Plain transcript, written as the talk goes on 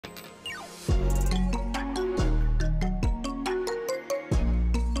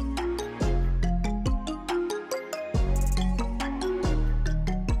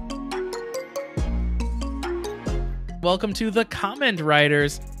welcome to the Kamen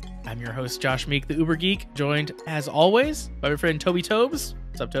Writers. I'm your host, Josh Meek, the Uber Geek, joined, as always, by my friend Toby Tobes.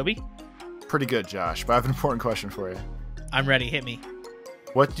 What's up, Toby? Pretty good, Josh, but I have an important question for you. I'm ready. Hit me.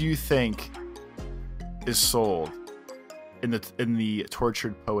 What do you think is sold in the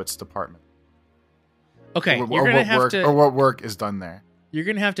tortured poets department? Okay, or what work is done there? You're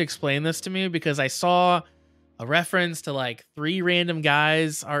gonna have to explain this to me because I saw a reference to like 3 random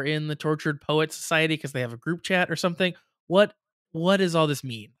guys are in the Tortured Poets Society because they have a group chat or something. What does all this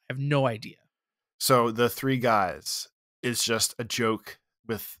mean? I have no idea. So the 3 guys is just a joke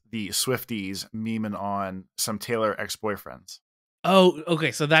with the Swifties memeing on some Taylor ex-boyfriends. Oh,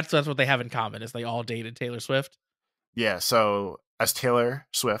 okay. So that's what they have in common is they all dated Taylor Swift. Yeah. So as Taylor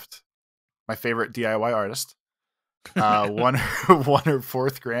Swift, my favorite DIY artist, won her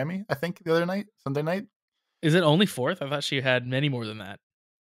 4th Grammy, I think, the other night, Sunday night. Is it only 4th? I thought she had many more than that.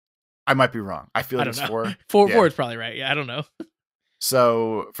 I might be wrong. I feel like it's 4. 4 is probably right. Yeah, I don't know.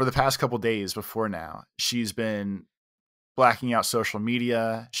 So for the past couple days before now, she's been blacking out social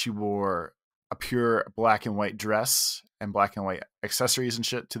media. She wore a pure black and white dress and black and white accessories and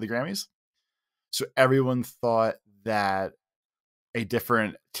shit to the Grammys. So everyone thought that a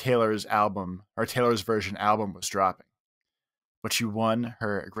different Taylor's version album was dropping. But she won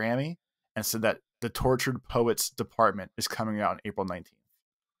her Grammy and said that the Tortured Poets department is coming out on April 19th.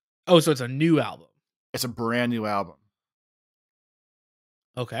 Oh, so it's a new album. It's a brand new album.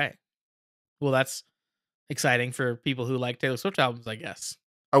 Okay. Well, that's exciting for people who like Taylor Swift albums, I guess.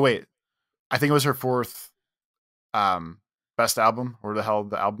 Oh, wait. I think it was her 4th best album, or the hell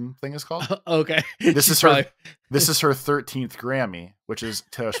the album thing is called. Okay. This is her 13th Grammy, which is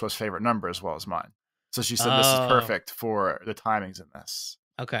Taylor Swift's favorite number as well as mine. So she said this is perfect for the timings in this.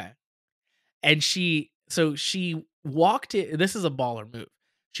 Okay. And she walked in. This is a baller move.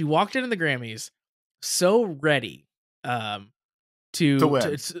 She walked into the Grammys so ready to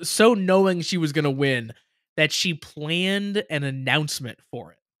win. So knowing she was going to win that she planned an announcement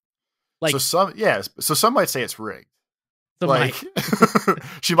for it. Like, so some might say it's rigged. Like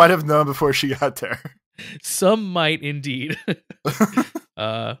she might have known before she got there. Some might indeed.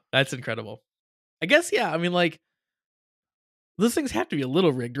 That's incredible. I guess, yeah. I mean, like, those things have to be a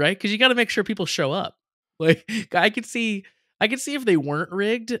little rigged, right? Because you got to make sure people show up. Like, I could see if they weren't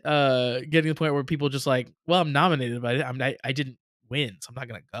rigged, getting to the point where people just like, well, I'm nominated, but I didn't win, so I'm not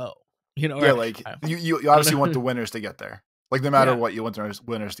gonna go. You know? Yeah, like you obviously want the winners to get there. Like, no matter what, you want the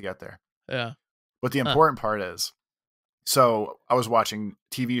winners to get there. Yeah. But the important part is, so I was watching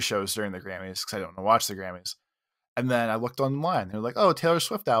TV shows during the Grammys because I don't want to watch the Grammys, and then I looked online. They're like, "Oh, Taylor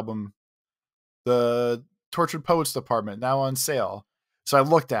Swift album, the Tortured Poets Department, now on sale." So I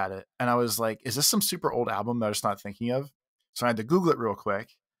looked at it and I was like, "Is this some super old album that I'm just not thinking of?" So I had to Google it real quick,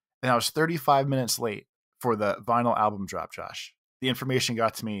 and I was 35 minutes late for the vinyl album drop. Josh, the information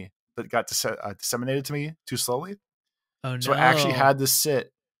got disseminated to me too slowly. Oh no! So I actually had to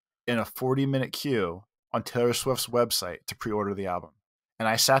sit in a 40-minute queue on Taylor Swift's website to pre-order the album. And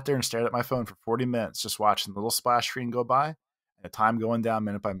I sat there and stared at my phone for 40 minutes, just watching the little splash screen go by and the time going down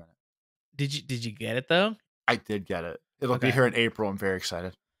minute by minute. Did you get it though? I did get it. It'll be here in April. I'm very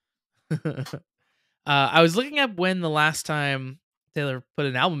excited. I was looking up when the last time Taylor put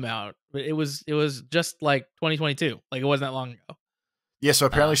an album out. It was just like 2022. Like, it wasn't that long ago. Yeah, so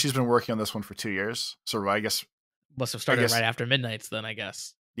apparently she's been working on this one for 2 years. So I guess must have started right after Midnight's then, I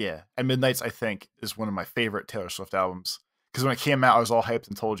guess. Yeah, and Midnight's, I think, is one of my favorite Taylor Swift albums because when it came out, I was all hyped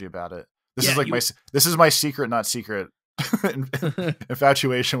and told you about it. This is my secret, not secret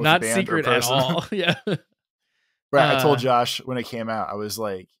infatuation with not the band secret or person. At all. Yeah, right. I told Josh when it came out, I was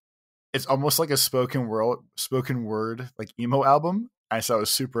like, it's almost like a spoken word like emo album. So I was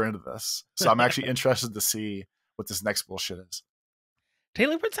super into this. So I'm actually interested to see what this next bullshit is.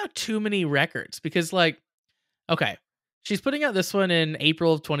 Taylor puts out too many records because, like, okay, she's putting out this one in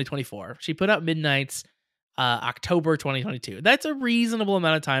April of 2024. She put out Midnight's October 2022. That's a reasonable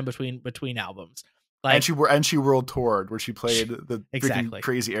amount of time between albums. Like, and she world toured where she played the exactly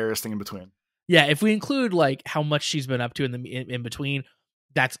crazy Eras thing in between. Yeah, if we include like how much she's been up to in between,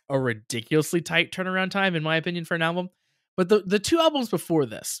 that's a ridiculously tight turnaround time in my opinion for an album. But the 2 albums before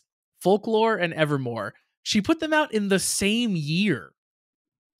this, Folklore and Evermore, she put them out in the same year.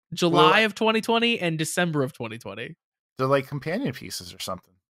 July of 2020 and December of 2020. They're like companion pieces or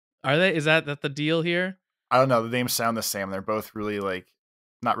something. Are they? Is that the deal here? I don't know. The names sound the same. They're both really like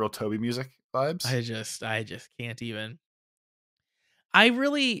not real Toby music vibes. I just can't even. I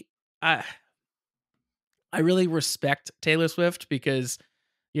really respect Taylor Swift because,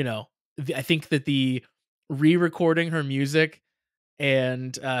 you know, I think that the re-recording her music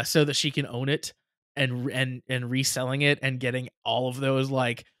and so that she can own it and reselling it and getting all of those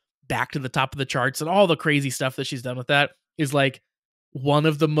like back to the top of the charts and all the crazy stuff that she's done with that is like one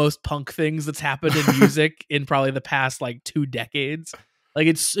of the most punk things that's happened in music in probably the past like 2 decades. Like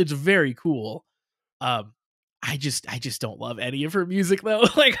it's very cool. I just don't love any of her music though.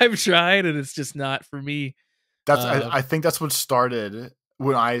 Like I've tried and it's just not for me. I think that's what started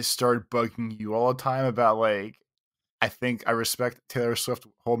when I started bugging you all the time about like, I think I respect Taylor Swift a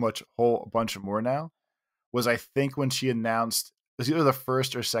whole bunch more now. Was I think when she announced, it was either the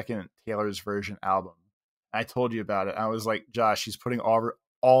first or second Taylor's version album. I told you about it. I was like, Josh, she's putting all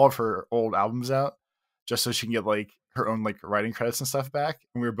of her old albums out just so she can get like her own like writing credits and stuff back.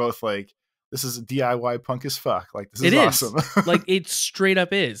 And we were both like, this is DIY punk as fuck. Like this is awesome. Like it straight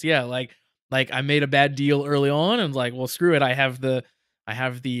up is. Yeah. Like I made a bad deal early on and like, well, screw it. I have the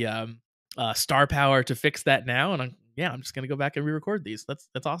star power to fix that now. And I'm just going to go back and re-record these.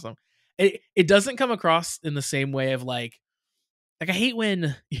 That's awesome. It doesn't come across in the same way of like I hate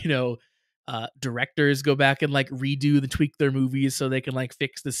when, directors go back and like tweak their movies so they can like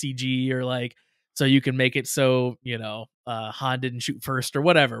fix the CG or like, so you can make it so, Han didn't shoot first or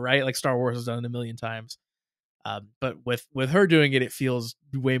whatever, right? Like Star Wars has done it a million times. But with her doing it, it feels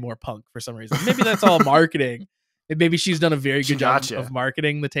way more punk for some reason. Maybe that's all marketing. And maybe she's done a very good job of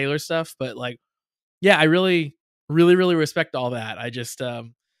marketing the Taylor stuff. But like, yeah, I really, really, really respect all that. I just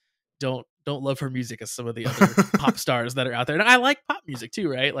don't love her music as some of the other pop stars that are out there. And I like pop music too,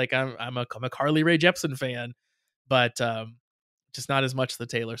 right? Like I'm a Carly Rae Jepsen fan, but just not as much the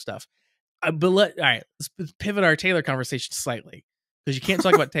Taylor stuff. All right, let's pivot our Taylor conversation slightly because you can't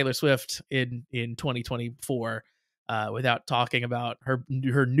talk about Taylor Swift in 2024 without talking about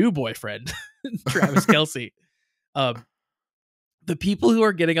her new boyfriend, Travis Kelce. The people who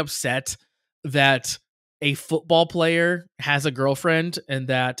are getting upset that a football player has a girlfriend and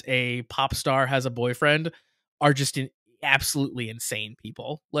that a pop star has a boyfriend are just absolutely insane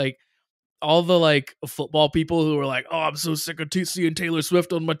people. Like all the like football people who are like, oh, I'm so sick of seeing Taylor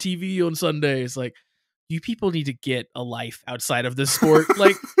Swift on my TV on Sundays. Like you people need to get a life outside of this sport.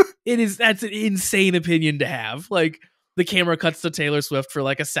 Like that's an insane opinion to have. Like the camera cuts to Taylor Swift for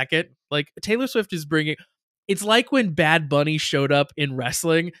like a second. Like Taylor Swift is it's like when Bad Bunny showed up in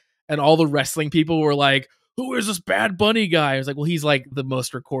wrestling and all the wrestling people were like, who is this Bad Bunny guy? I was like, well, he's like the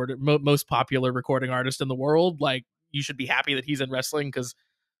most most popular recording artist in the world. Like you should be happy that he's in wrestling because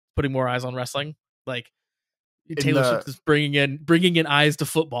putting more eyes on wrestling. Like Taylor Swift is bringing in eyes to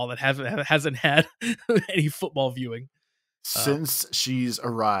football that hasn't had any football viewing. Since she's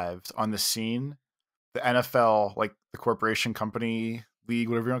arrived on the scene, the NFL, like the corporation company league,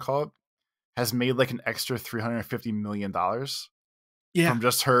 whatever you want to call it, has made like an extra $350 million from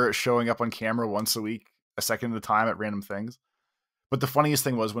just her showing up on camera once a week, a second at a time at random things. But the funniest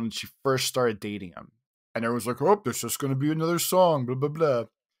thing was when she first started dating him and everyone's like, oh, there's just going to be another song, blah, blah, blah.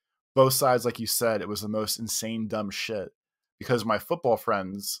 Both sides, like you said, it was the most insane, dumb shit because my football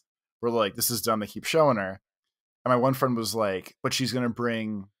friends were like, this is dumb. They keep showing her. And my one friend was like, but she's going to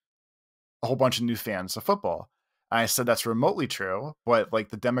bring a whole bunch of new fans to football. And I said, that's remotely true. But like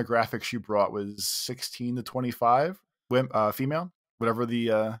the demographic she brought was 16 to 25 female, whatever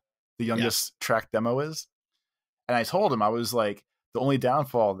the youngest track demo is. And I told him, I was like, the only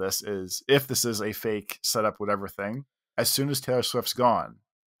downfall of this is if this is a fake setup, whatever thing, as soon as Taylor Swift's gone,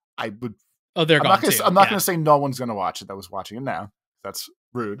 I would. Oh, they're gone too. I'm not going to say no one's going to watch it that was watching it now. That's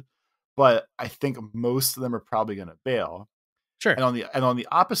rude. But I think most of them are probably going to bail. Sure. And on the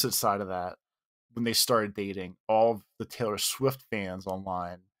opposite side of that, when they started dating, all of the Taylor Swift fans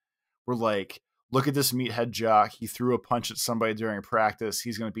online were like, look at this meathead jock. He threw a punch at somebody during practice.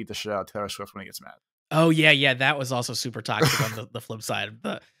 He's going to beat the shit out of Taylor Swift when he gets mad. Oh, yeah. That was also super toxic on the flip side.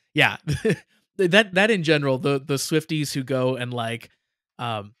 That in general, the Swifties who go and like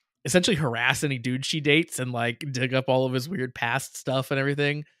essentially harass any dude she dates and like dig up all of his weird past stuff and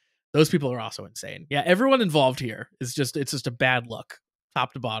everything. Those people are also insane. Yeah, everyone involved here it's just a bad look,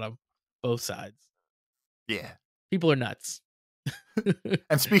 top to bottom, both sides. Yeah. People are nuts.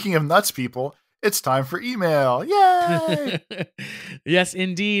 And speaking of nuts people, it's time for email. Yay! Yes,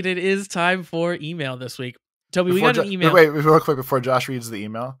 indeed. It is time for email this week. Toby, we got an email. Wait, real quick before Josh reads the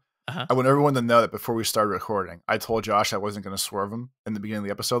email. I want everyone to know that before we started recording, I told Josh I wasn't going to swerve him in the beginning of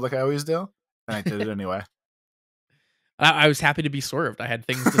the episode like I always do. And I did it anyway. I was happy to be swerved. I had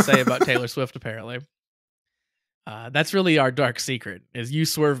things to say about Taylor Swift, apparently. That's really our dark secret, is you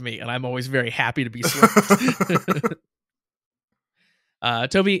swerve me, and I'm always very happy to be swerved.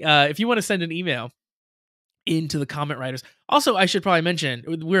 Toby, if you want to send an email into the comment writers. Also, I should probably mention,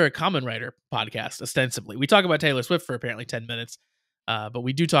 we're a Kamen Writer podcast, ostensibly. We talk about Taylor Swift for apparently 10 minutes. But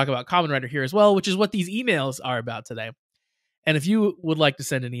we do talk about Kamen Rider here as well, which is what these emails are about today. And if you would like to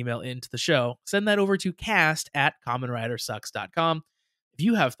send an email into the show, send that over to cast@KamenRiderSucks.com. If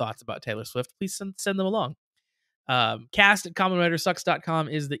you have thoughts about Taylor Swift, please send them along. Cast@KamenRiderSucks.com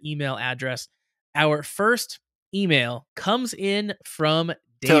is the email address. Our first email comes in from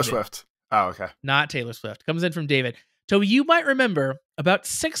David. Taylor Swift. Oh, okay. Not Taylor Swift. Comes in from David. Toby, you might remember about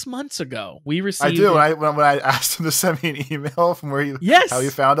 6 months ago, we received... I do. When I asked him to send me an email from where how you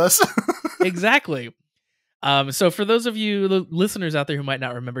found us. Exactly. So for those of you, the listeners out there who might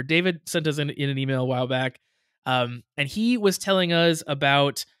not remember, David sent us in an email a while back, and he was telling us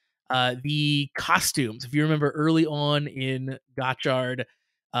about the costumes. If you remember early on in Gotchard,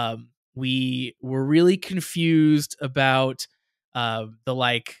 we were really confused about the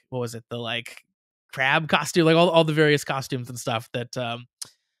what was it? The crab costume, like all the various costumes and stuff that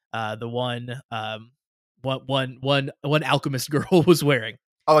the one alchemist girl was wearing.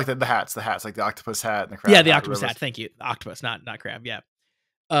 Oh, like the hats, like the octopus hat and the crab. Yeah, the octopus hat. Thank you. The octopus, not crab. Yeah.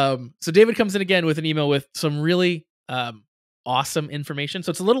 So David comes in again with an email with some really awesome information.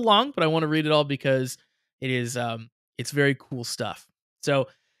 So it's a little long, but I want to read it all because it is it's very cool stuff. So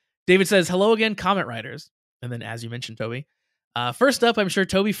David says, "Hello again, Kamen Riders." And then, as you mentioned, Toby, first up, I'm sure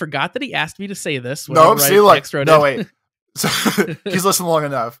Toby forgot that he asked me to say this. No, see, look, no, wait. So he's listened long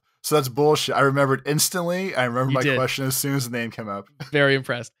enough. So that's bullshit. I remembered instantly. I remember my question as soon as the name came up. Very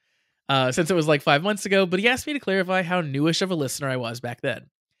impressed. Since it was like 5 months ago, but he asked me to clarify how newish of a listener I was back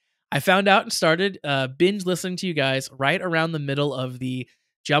then. I found out and started binge listening to you guys right around the middle of the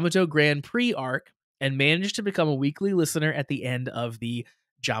Yamato Grand Prix arc and managed to become a weekly listener at the end of the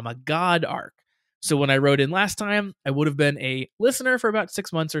Jama God arc. So when I wrote in last time, I would have been a listener for about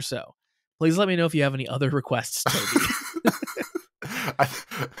 6 months or so. Please let me know if you have any other requests, Toby. I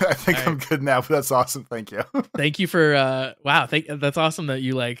think I'm good now, but that's awesome. Thank you. Thank you for wow. That's awesome that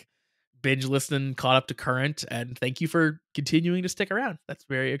you binge listening, caught up to current, and thank you for continuing to stick around. That's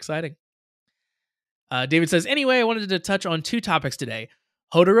very exciting. David says, anyway, I wanted to touch on 2 topics today: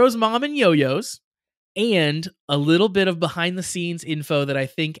 Hotaro's mom and yo-yos, and a little bit of behind the scenes info that I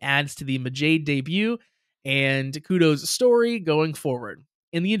think adds to the Majade debut and Kudo's story going forward.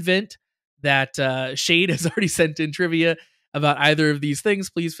 In the event that Shade has already sent in trivia about either of these things,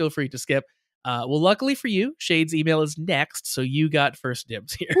 please feel free to skip. Well, luckily for you, Shade's email is next, so you got first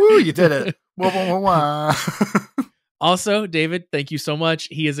dibs here. Woo, you did it. Wah, wah, wah, wah. Also, David, thank you so much.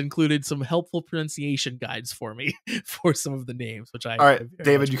 He has included some helpful pronunciation guides for me for some of the names, which I... All right,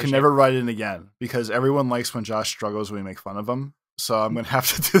 David, you can never write in again, because everyone likes when Josh struggles when we make fun of him. So I'm going to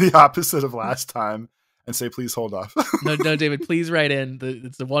have to do the opposite of last time and say, please hold off. No, David, please write in.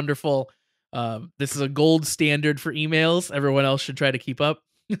 It's a wonderful... this is a gold standard for emails. Everyone else should try to keep up.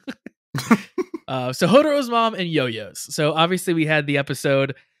 So Hotaro's mom and yo-yos. So obviously we had the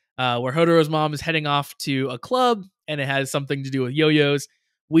episode where Hotaro's mom is heading off to a club and it has something to do with yo-yos.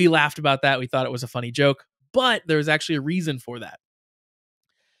 We laughed about that. We thought it was a funny joke, but there's actually a reason for that.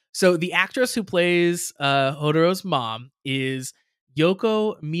 So the actress who plays Hotaro's mom is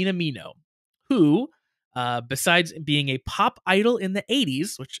Yoko Minamino, who besides being a pop idol in the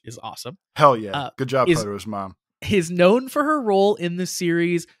 80s, which is awesome. Hell yeah. Good job, Hotaro's mom. Is known for her role in the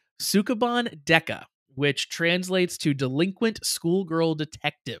series Sukeban Deka, which translates to delinquent schoolgirl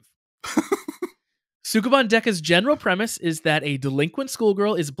detective. Sukeban Deka's general premise is that a delinquent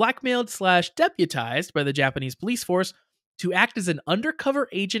schoolgirl is blackmailed/deputized by the Japanese police force to act as an undercover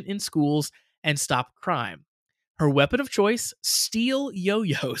agent in schools and stop crime. Her weapon of choice, steel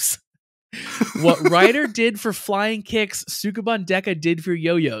yo-yos. What Ryder did for flying kicks, Sukeban Deka did for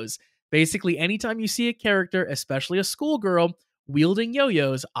yo-yos. Basically, anytime you see a character, especially a schoolgirl, wielding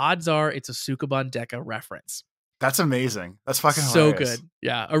yo-yos, odds are it's a Sukeban Deka reference. That's amazing. That's fucking so hilarious. Good.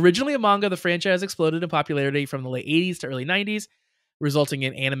 Yeah. Originally a manga, the franchise exploded in popularity from the late 80s to early 90s, resulting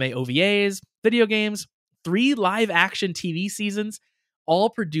in anime OVAs, video games, 3 live-action TV seasons, all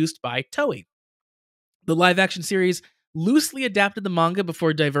produced by Toei. The live-action series loosely adapted the manga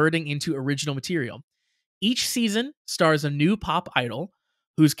before diverting into original material. Each season stars a new pop idol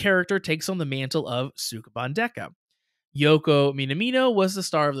whose character takes on the mantle of Sukeban Deka. Yoko Minamino was the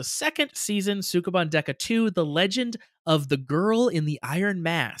star of the second season, Sukeban Deka 2, The Legend of the Girl in the Iron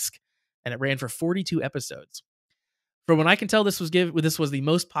Mask, and it ran for 42 episodes. From what I can tell, this was the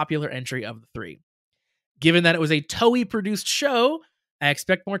most popular entry of the 3. Given that it was a Toei-produced show, I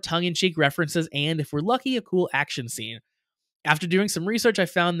expect more tongue-in-cheek references and, if we're lucky, a cool action scene. After doing some research, I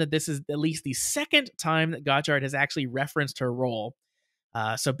found that this is at least the second time that Gotchard has actually referenced her role.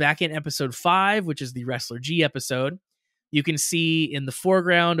 So back in episode 5, which is the Wrestler G episode, you can see in the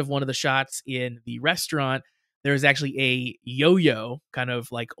foreground of one of the shots in the restaurant, there's actually a yo-yo kind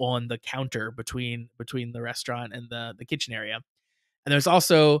of like on the counter between the restaurant and the kitchen area. And there's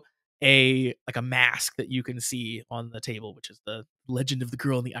also a mask that you can see on the table, which is the Legend of the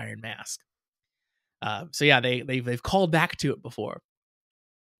Girl in the Iron Mask. So yeah, they've called back to it before.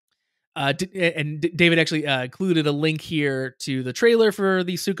 David actually included a link here to the trailer for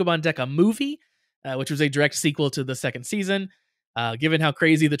the Sukeban Deka movie, which was a direct sequel to the second season. Given how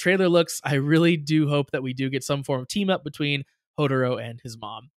crazy the trailer looks, I really do hope that we do get some form of team up between Hodoro and his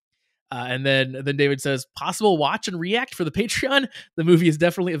mom. And then David says, possible watch and react for the Patreon. The movie is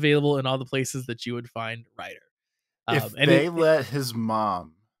definitely available in all the places that you would find Rider. If they let his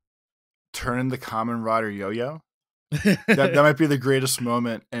mom turn into Kamen Rider Yo-Yo, that might be the greatest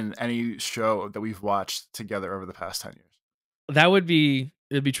moment in any show that we've watched together over the past 10 years.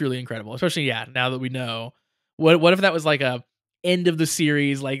 It'd be truly incredible, especially now that we know. What if that was like a end of the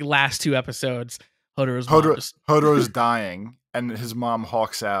series, like last 2 episodes, Hodoro's dying and his mom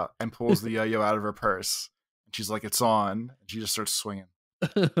hawks out and pulls the yo-yo out of her purse. And she's like, it's on. And she just starts swinging.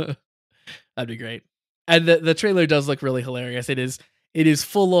 That'd be great. And the trailer does look really hilarious. It is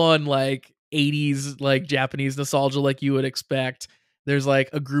full on like 80s like Japanese nostalgia like you would expect. There's like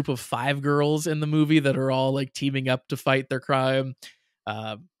a group of 5 girls in the movie that are all like teaming up to fight their crime.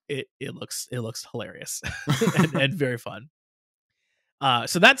 It looks hilarious and very fun.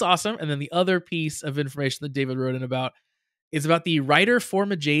 So that's awesome. And then the other piece of information that David wrote in about is about the writer for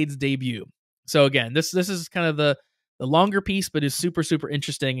Majade's debut. So again, this is kind of the longer piece, but is super, super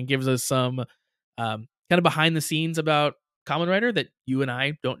interesting and gives us some kind of behind the scenes about Kamen Rider that you and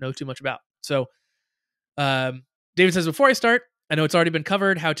I don't know too much about. So David says, before I start, I know it's already been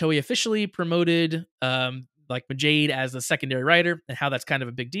covered how Toei officially promoted like Majade as the secondary writer and how that's kind of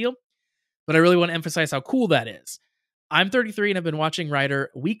a big deal. But I really want to emphasize how cool that is. I'm 33 and I've been watching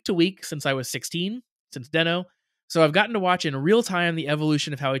Rider week to week since I was 16, since Den-O. So I've gotten to watch in real time the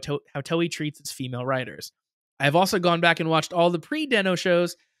evolution of how Toei treats its female writers. I've also gone back and watched all the pre-Den-O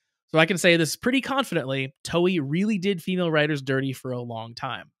shows, so I can say this pretty confidently, Toei really did female writers dirty for a long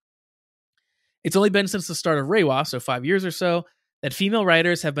time. It's only been since the start of Reiwa, so 5 years or so, that female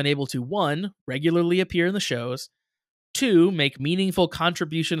writers have been able to 1, regularly appear in the shows, 2, make meaningful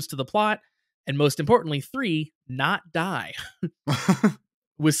contributions to the plot, and most importantly, 3, not die.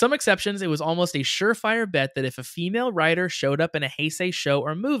 With some exceptions, it was almost a surefire bet that if a female writer showed up in a Heisei show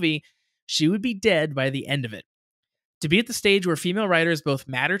or movie, she would be dead by the end of it. To be at the stage where female writers both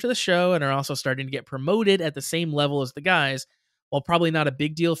matter to the show and are also starting to get promoted at the same level as the guys, while probably not a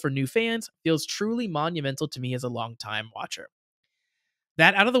big deal for new fans, feels truly monumental to me as a longtime watcher.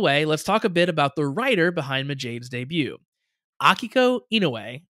 That out of the way, let's talk a bit about the writer behind Majade's debut. Akiko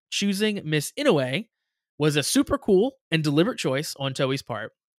Inoue, choosing Miss Inoue, was a super cool and deliberate choice on Toei's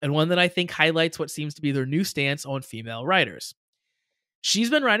part, and one that I think highlights what seems to be their new stance on female writers. She's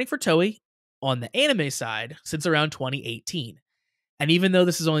been writing for Toei on the anime side since around 2018. And even though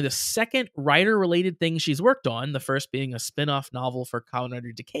this is only the second writer-related thing she's worked on, the first being a spin-off novel for Kamen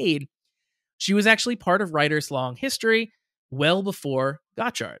Rider Decade, she was actually part of writers' long history well before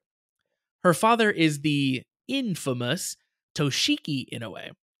Gotchard. Her father is the infamous Toshiki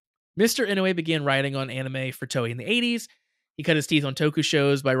Inoue. Mr. Inoue began writing on anime for Toei in the 80s. He cut his teeth on toku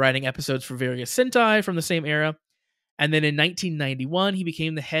shows by writing episodes for various Sentai from the same era. And then in 1991, he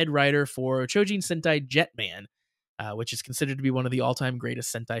became the head writer for Chojin Sentai Jetman, which is considered to be one of the all-time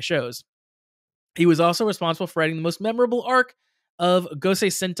greatest Sentai shows. He was also responsible for writing the most memorable arc of Gosei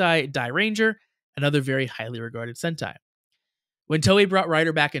Sentai Dai Ranger, another very highly regarded Sentai. When Toei brought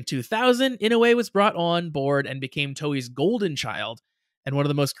Rider back in 2000, Inoue was brought on board and became Toei's golden child and one of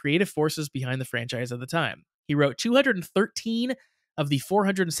the most creative forces behind the franchise at the time. He wrote 213 of the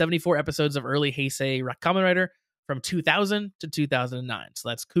 474 episodes of early Heisei Kamen Rider from 2000 to 2009. So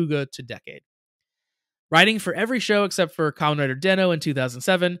that's Kuga to Decade. Writing for every show except for Kamen Rider Den-O in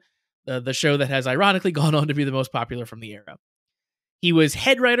 2007, the show that has ironically gone on to be the most popular from the era. He was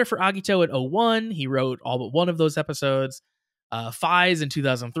head writer for Agito in 01. He wrote all but one of those episodes. Fies in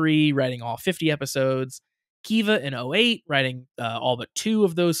 2003, writing all 50 episodes. Kiva in 08, writing all but 2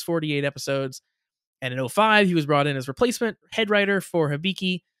 of those 48 episodes. And in 05, he was brought in as replacement head writer for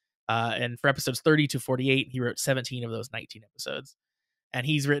Hibiki. And for episodes 30 to 48, he wrote 17 of those 19 episodes. And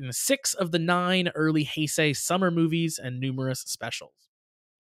he's written 6 of the 9 early Heisei summer movies and numerous specials.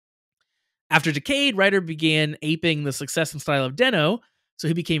 After Decade, Rider began aping the success and style of Den-O, so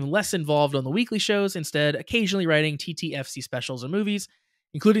he became less involved on the weekly shows, instead occasionally writing TTFC specials or movies,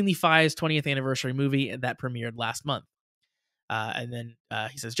 including the Fi's 20th anniversary movie that premiered last month. And then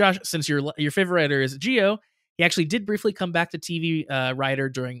he says, Josh, since your favorite writer is Gio, he actually did briefly come back to TV writer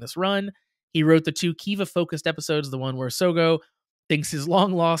during this run. He wrote the 2 Kiva-focused episodes, the one where Sogo thinks his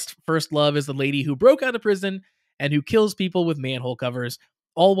long-lost first love is the lady who broke out of prison and who kills people with manhole covers,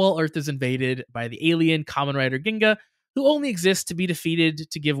 all while Earth is invaded by the alien Kamen Rider Ginga, who only exists to be defeated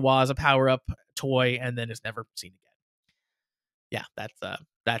to give Waz a power-up toy and then is never seen again. Yeah,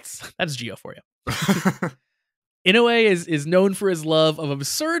 that's Geo for you. Inoue is known for his love of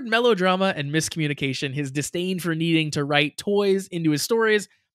absurd melodrama and miscommunication, his disdain for needing to write toys into his stories,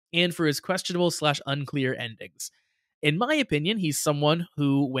 and for his questionable/unclear endings. In my opinion, he's someone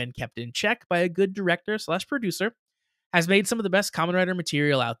who, when kept in check by a good director/producer, has made some of the best Kamen Rider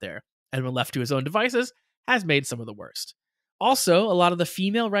material out there, and when left to his own devices, has made some of the worst. Also, a lot of the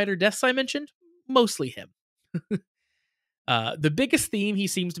female writer deaths I mentioned, mostly him. The biggest theme he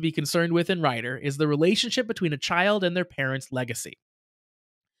seems to be concerned with in Rider is the relationship between a child and their parents' legacy,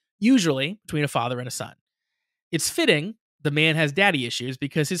 usually between a father and a son. It's fitting the man has daddy issues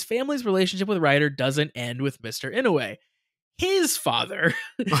because his family's relationship with Rider doesn't end with Mr. Inoue. His father,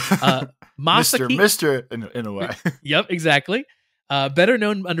 Masaki... Mr. in a way. Yep, exactly. Better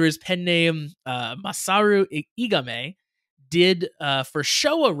known under his pen name Masaru Igame, did for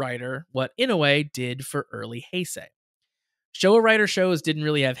Showa Rider what Inoue did for early Heisei. Showa Rider shows didn't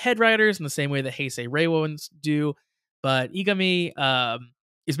really have head writers in the same way that Heisei Reiwa ones do, but Igami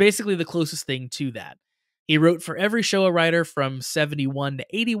is basically the closest thing to that. He wrote for every Showa Rider from 71 to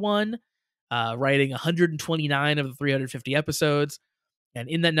 81, writing 129 of the 350 episodes. And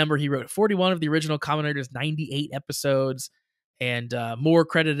in that number, he wrote 41 of the original Kamen Rider's 98 episodes, and more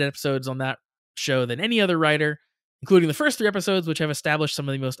credited episodes on that show than any other writer, including the first 3 episodes, which have established some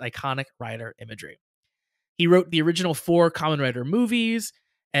of the most iconic Rider imagery. He wrote the original 4 Kamen Rider movies,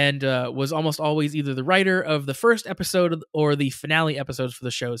 and was almost always either the writer of the first episode or the finale episodes for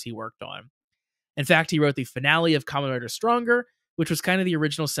the shows he worked on. In fact, he wrote the finale of Kamen Rider Stronger, which was kind of the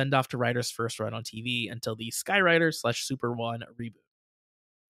original send-off to Rider's first run on TV until the Sky Rider/Super One reboot.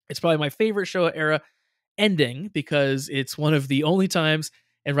 It's probably my favorite Showa era ending because it's one of the only times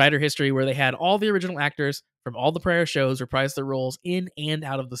in Rider history where they had all the original actors from all the prior shows reprise their roles in and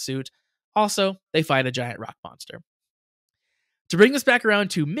out of the suit. Also, they fight a giant rock monster. To bring this back around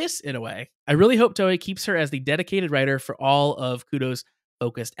to Miss Inoue, I really hope Toei keeps her as the dedicated writer for all of Kudo's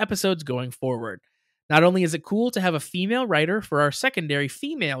focused episodes going forward. Not only is it cool to have a female writer for our secondary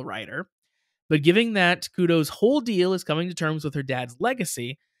female writer, but given that Kudo's whole deal is coming to terms with her dad's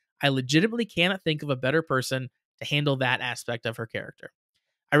legacy, I legitimately cannot think of a better person to handle that aspect of her character.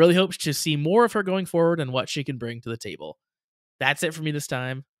 I really hope to see more of her going forward and what she can bring to the table. That's it for me this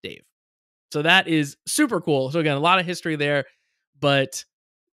time, Dave. So that is super cool. So again, a lot of history there, but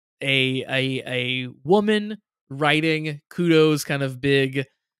a woman writing Kudo's kind of big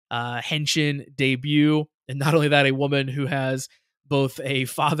henshin debut, and not only that, a woman who has both a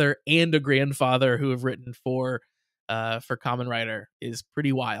father and a grandfather who have written for Kamen Rider is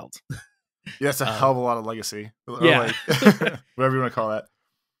pretty wild. Yeah, it's a hell of a lot of legacy. Yeah, whatever you want to call that.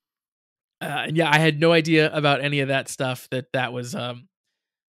 And yeah, I had no idea about any of that stuff. That was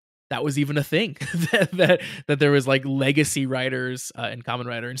even a thing. that there was like legacy writers in Kamen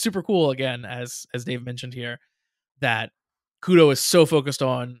Rider, and super cool again, as Dave mentioned here, that Kudo is so focused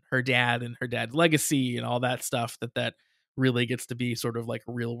on her dad and her dad's legacy and all that stuff that really gets to be sort of like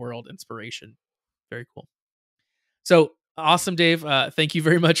real world inspiration. Very cool. So awesome, Dave. Thank you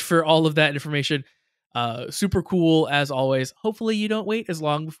very much for all of that information. Super cool as always. Hopefully you don't wait as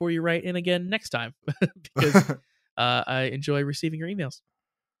long before you write in again next time because I enjoy receiving your emails.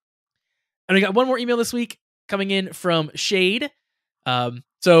 And we got one more email this week coming in from Shade.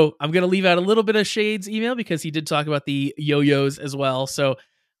 So I'm going to leave out a little bit of Shade's email because he did talk about the yo-yos as well. So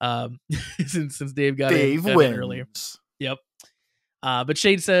since Dave got in earlier. Yep. But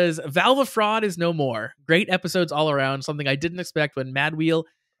Shade says, Valve of Fraud is no more. Great episodes all around. Something I didn't expect when Mad Wheel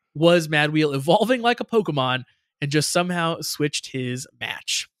was Mad Wheel evolving like a Pokemon and just somehow switched his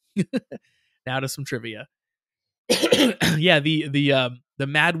match. Now to some trivia. Yeah, the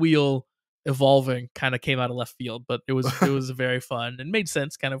Mad Wheel evolving kind of came out of left field, but it was very fun and made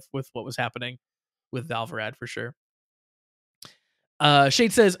sense kind of with what was happening with Valvarad for sure.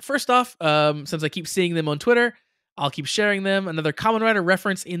 Shade says, first off, since I keep seeing them on Twitter, I'll keep sharing them. Another Kamen Rider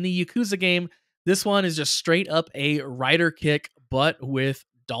reference in the Yakuza game. This one is just straight up a rider kick, but with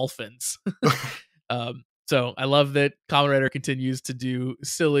dolphins. So I love that Kamen Rider continues to do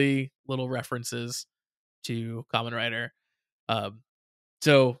silly little references to Kamen Rider.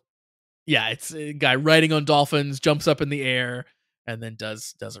 So yeah, it's a guy riding on dolphins, jumps up in the air, and then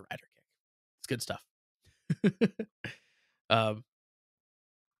does a rider kick. It's good stuff. And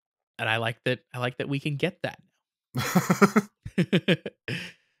I like that we can get that now.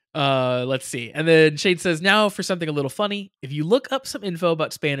 Let's see. And then Shade says, now for something a little funny. If you look up some info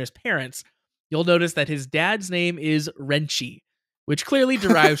about Spanner's parents, you'll notice that his dad's name is Wrenchy, which clearly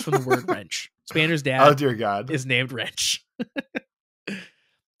derives from the word wrench. Spanner's Oh dad dear God. is named Wrench.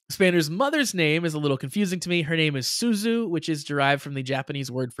 Spanner's mother's name is a little confusing to me. Her name is Suzu, which is derived from the Japanese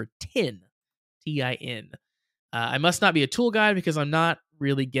word for tin, Tin. I must not be a tool guy because I'm not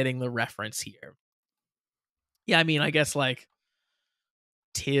really getting the reference here. Yeah, I mean, I guess like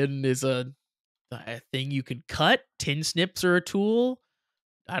tin is a thing you can cut. Tin snips are a tool.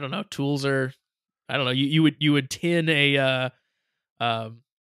 I don't know. Tools are. I don't know. You would tin a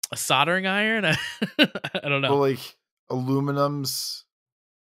soldering iron. I don't know. Well, like aluminum's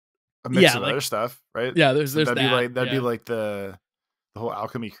a mix Yeah, of like other stuff, right? yeah. So There's that. that'd be Yeah, like the whole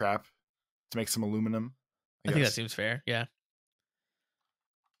alchemy crap to make some aluminum, I I think that guess. seems fair. Yeah.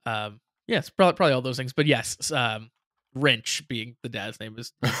 Yes, probably all those things. But yes, Wrench being the dad's name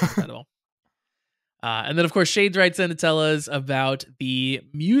is incredible. And then, of course, Shades writes in to tell us about the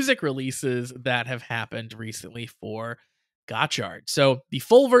music releases that have happened recently for Gotchard. So the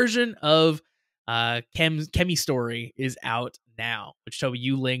full version of Kemi Story is out now, which Toby,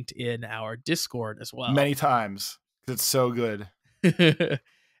 you linked in our Discord as well. Many times because it's so good.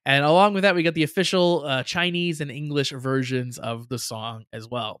 And along with that, we got the official Chinese and English versions of the song as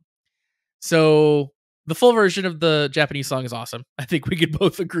well. So the full version of the Japanese song is awesome. I think we could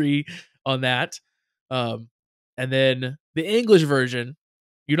both agree on that. And then the English version,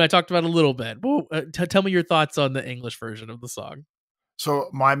 you and I talked about a little bit. Tell me your thoughts on the English version of the song. So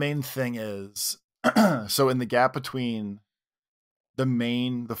my main thing is, so in the gap between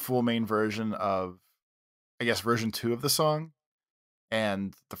the full main version of, I guess, version 2 of the song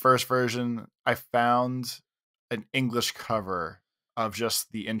and the first version, I found an English cover of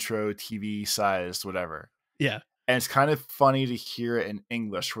just the intro TV sized whatever. Yeah. And it's kind of funny to hear it in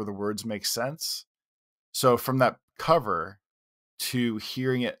English where the words make sense. So from that cover to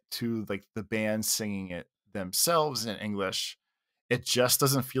hearing it to like the band singing it themselves in English, it just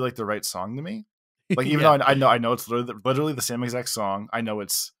doesn't feel like the right song to me. Like even Yeah. though I know it's literally the same exact song. I know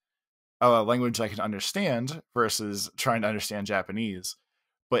it's a language I can understand versus trying to understand Japanese,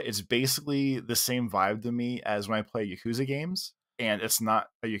 but it's basically the same vibe to me as when I play Yakuza games, and it's not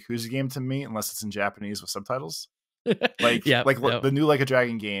a Yakuza game to me unless it's in Japanese with subtitles. Like Yep. the new Like a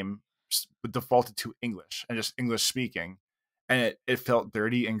Dragon game defaulted to English and just English speaking, and it felt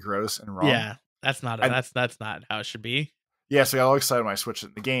dirty and gross and wrong. Yeah. That's not And that's not how it should be. yeah, so I got all excited when I switched it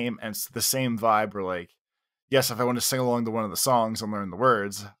in the game, and it's the same vibe where like, yes, if I want to sing along to one of the songs and learn the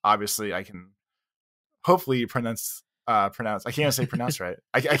words, obviously I can hopefully pronounce. I can't say pronounce right.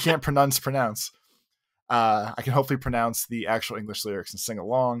 I can't pronounce. I can hopefully pronounce the actual English lyrics and sing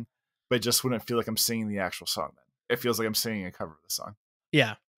along, but it just wouldn't feel like I'm singing the actual song. Then it feels like I'm singing a cover of the song.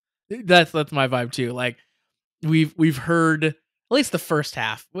 Yeah. That's my vibe too. Like we've heard at least the first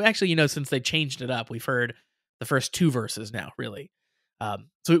half. Well, actually, since they changed it up, we've heard the first two verses now, really.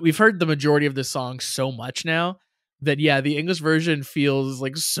 So we've heard the majority of this song so much now that yeah, the English version feels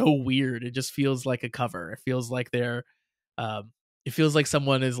like so weird. It just feels like a cover. It feels like it feels like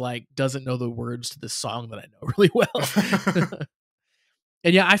someone is like doesn't know the words to this song that I know really well.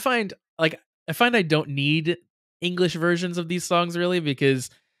 And yeah, I find I don't need English versions of these songs really because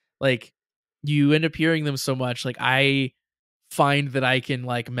like you end up hearing them so much. Like I find that I can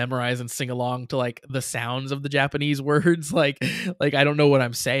like memorize and sing along to like the sounds of the Japanese words. Like I don't know what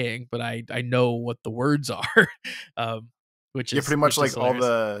I'm saying, but I know what the words are. Which Yeah, is pretty much which is like all hilarious.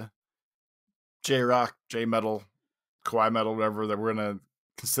 the J rock, J metal, kawaii metal, whatever that we're gonna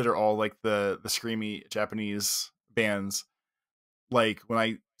consider all like the screamy Japanese bands. Like when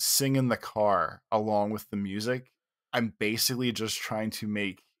I sing in the car along with the music, I'm basically just trying to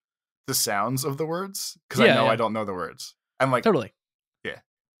make the sounds of the words because I Yeah, know I yeah, don't know the words. I'm like, totally. yeah,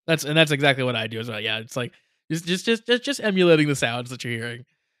 That's exactly what I do as well. Yeah, it's like just emulating the sounds that you're hearing.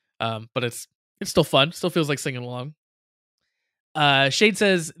 But it's still fun. Still feels like singing along. Shade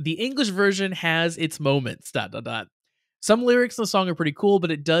says the English version has its moments. Dot dot dot. Some lyrics in the song are pretty cool,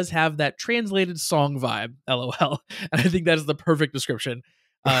 but it does have that translated song vibe. LOL. And I think that is the perfect description.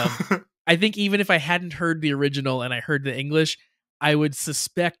 I think even if I hadn't heard the original and I heard the English, I would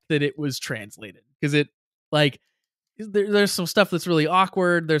suspect that it was translated because it like there's some stuff that's really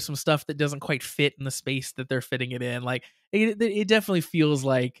awkward. There's some stuff that doesn't quite fit in the space that they're fitting it in. Like it definitely feels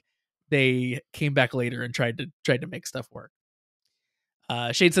like they came back later and tried to make stuff work.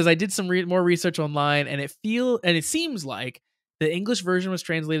 Shade says I did some more research online, and it seems like the English version was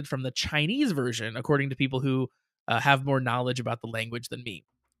translated from the Chinese version, according to people who have more knowledge about the language than me.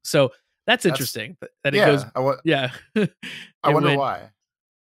 So that's that's interesting that it goes. yeah. Yeah, I it wonder went. why.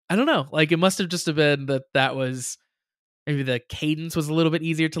 I don't know. Like, it must have just have been that was maybe the cadence was a little bit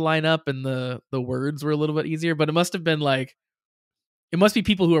easier to line up and the words were a little bit easier, but it must have been like it must be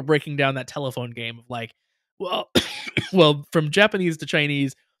people who are breaking down that telephone game of like, well, well, from Japanese to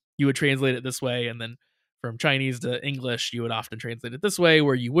Chinese, you would translate it this way, and then from Chinese to English, you would often translate it this way,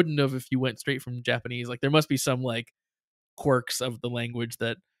 where you wouldn't have if you went straight from Japanese. Like, there must be some like quirks of the language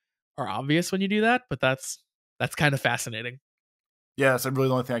that are obvious when you do that, but that's kind of fascinating. Yeah, that's really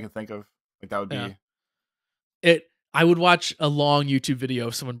the only thing I can think of. Like that would Yeah. be It I would watch a long YouTube video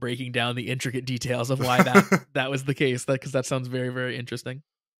of someone breaking down the intricate details of why that was the case, because that sounds very, very interesting.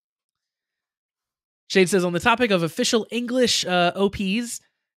 Shade says, on the topic of official English OPs,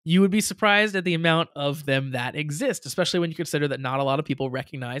 you would be surprised at the amount of them that exist, especially when you consider that not a lot of people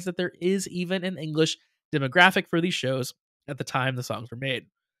recognize that there is even an English demographic for these shows at the time the songs were made.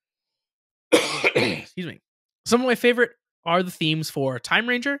 Excuse me. Some of my favorite are the themes for Time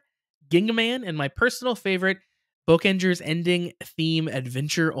Ranger, Ginga Man, and my personal favorite, Bokenger's ending theme,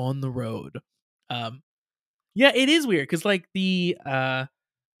 Adventure on the Road. Yeah, it is weird because like the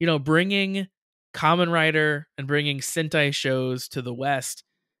bringing Kamen Rider and bringing Sentai shows to the West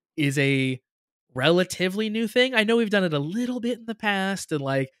is a relatively new thing. I know we've done it a little bit in the past, and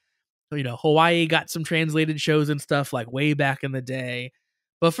like Hawaii got some translated shows and stuff like way back in the day,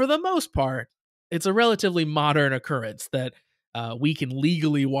 but for the most part, it's a relatively modern occurrence that we can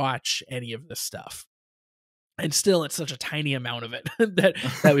legally watch any of this stuff. And still, it's such a tiny amount of it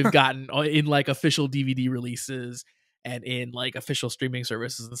that we've gotten in like official DVD releases and in like official streaming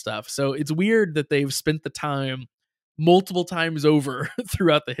services and stuff. So it's weird that they've spent the time multiple times over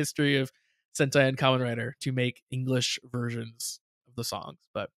throughout the history of Sentai and Kamen Rider to make English versions of the songs.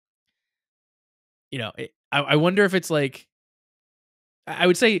 But I wonder if it's like, I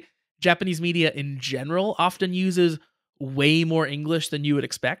would say Japanese media in general often uses way more English than you would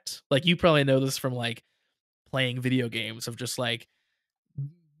expect. Like, you probably know this from like playing video games of just like,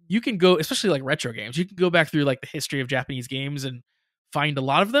 you can go, especially like retro games, you can go back through like the history of Japanese games and find a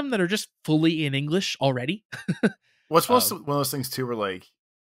lot of them that are just fully in English already. well, it's one of those things too where like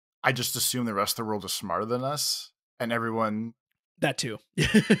I just assume the rest of the world is smarter than us and everyone that too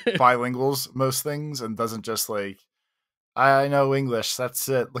bilinguals most things and doesn't just like, I know English, that's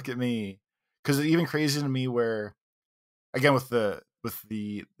it, look at me. Because it's even crazy to me where, again, with the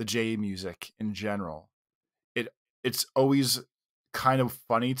J music in general, it's always kind of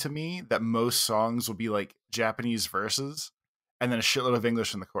funny to me that most songs will be like Japanese verses and then a shitload of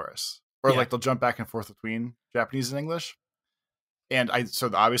English in the chorus, or like they'll jump back and forth between Japanese and English. And so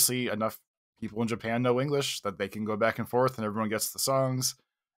obviously enough people in Japan know English that they can go back and forth and everyone gets the songs,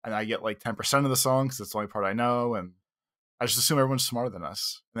 and I get like 10% of the song because it's the only part I know, and I just assume everyone's smarter than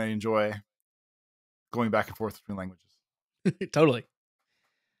us and they enjoy going back and forth between languages. Totally.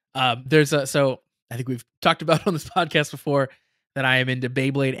 So I think we've talked about on this podcast before that I am into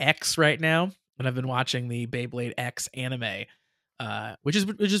Beyblade X right now, and I've been watching the Beyblade X anime, which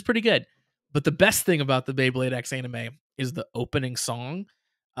is pretty good. But the best thing about the Beyblade X anime is the opening song.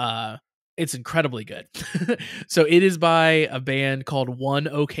 It's incredibly good. So it is by a band called One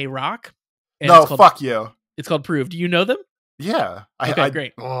OK Rock. And no, fuck you. It's called Prove. Do you know them? Yeah. Okay,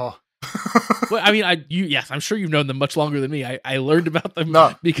 great. Oh. Well, I mean, yes, I'm sure you've known them much longer than me. I learned about them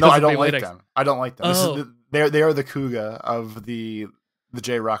because I don't like them. I don't like them. Oh. They are the Kuga of the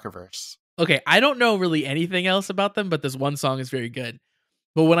J Rockiverse. Okay, I don't know really anything else about them, but this one song is very good.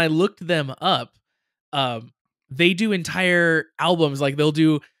 But when I looked them up, they do entire albums. Like, they'll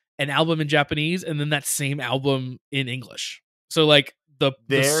do an album in Japanese and then that same album in English. So like the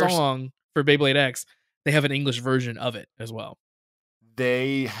song for Beyblade X, they have an English version of it as well.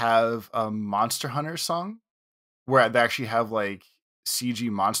 They have a Monster Hunter song where they actually have like CG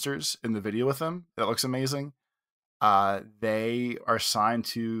monsters in the video with them. That looks amazing. They are signed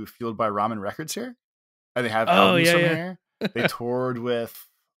to Fueled by Ramen Records here, and they have albums from here. They toured with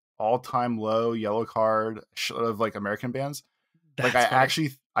All Time Low, Yellow Card, of like American bands. That's like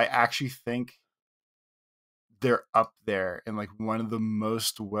I actually think they're up there in like one of the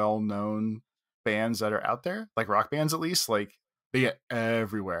most well-known bands that are out there, like rock bands at least. Like, they get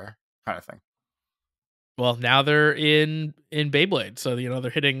everywhere, kind of thing. Well, now they're in Beyblade, so they're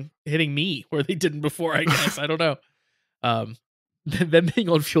hitting me where they didn't before, I guess. I don't know. Them being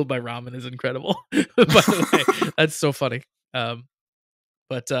on Fueled by Ramen is incredible. By the way, that's so funny.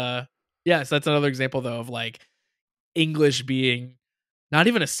 But so that's another example though of like English being not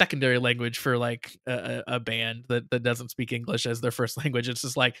even a secondary language for like a band that doesn't speak English as their first language. It's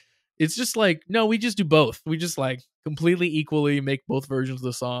just like no, we just do both. We just like completely equally make both versions of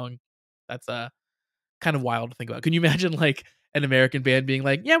the song. That's kind of wild to think about. Can you imagine like an American band being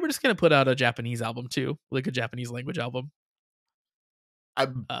like, yeah, we're just gonna put out a Japanese album too, like a Japanese language album.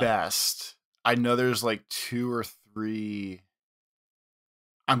 At best, I know there's like 2 or 3.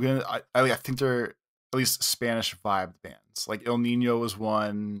 I think they're at least Spanish vibe bands. Like El Nino was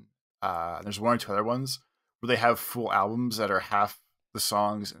one. There's 1 or 2 other ones where they have full albums that are half the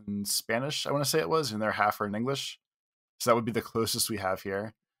songs in Spanish, I want to say it was, and they're half are in English. So that would be the closest we have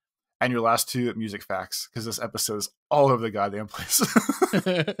here. And your last 2 music facts, because this episode is all over the goddamn place.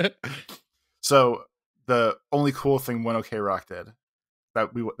 So the only cool thing One OK Rock did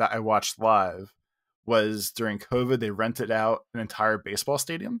that I watched live was during COVID, they rented out an entire baseball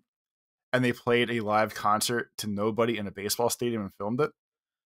stadium and they played a live concert to nobody in a baseball stadium and filmed it.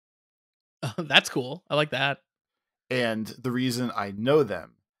 That's cool. I like that. And the reason I know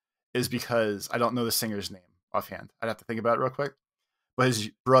them is because I don't know the singer's name offhand. I'd have to think about it real quick. But his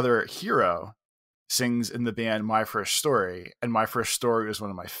brother Hiro sings in the band My First Story, and My First Story is one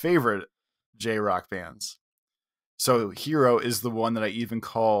of my favorite J-rock bands. So Hiro is the one that I even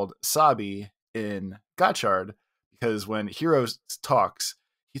called Sabi in Gotchard, because when Hiro talks,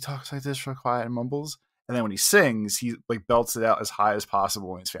 he talks like this real quiet and mumbles, and then when he sings, he like belts it out as high as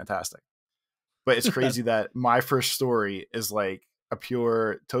possible, and he's fantastic. But it's crazy that My First Story is like a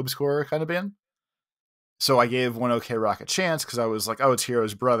pure Tobescore kind of band. So I gave One OK Rock a chance because I was like, oh, it's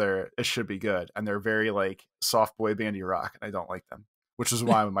Hiro's brother. It should be good. And they're very like soft boy bandy rock, and I don't like them. Which is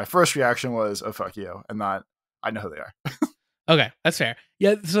why my first reaction was, oh, fuck you, and not, I know who they are. Okay, that's fair.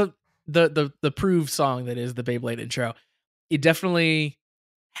 Yeah, so the Prove song that is the Beyblade intro, it definitely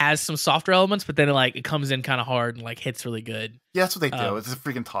has some softer elements, but then it comes in kind of hard and like hits really good. Yeah, that's what they do. It's a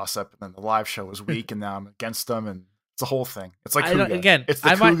freaking toss up, and then the live show was weak, and now I'm against them, and it's a whole thing. It's like Kuga. It's the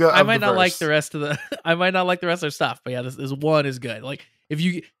Kuga of I might the not verse. like the rest of the I might not like the rest of their stuff, but yeah, this one is good. Like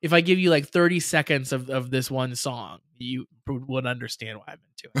if I give you like 30 seconds of this one song, you would understand why I'm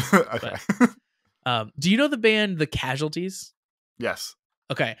into it. Okay. But, do you know the band The Casualties? Yes.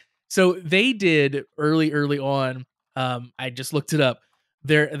 Okay. So they did early on. I just looked it up.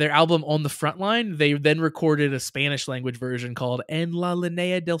 Their album On the Frontline, they then recorded a Spanish language version called En la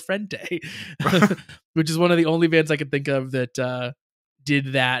Linea del Frente, which is one of the only bands I could think of that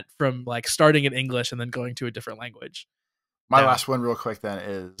did that from like starting in English and then going to a different language. My last one real quick then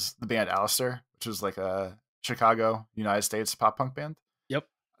is the band Alistair, which was like a Chicago, United States pop punk band. Yep.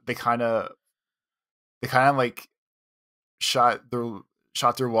 They kind of like shot their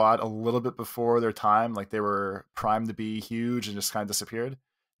wad a little bit before their time. Like they were primed to be huge and just kind of disappeared.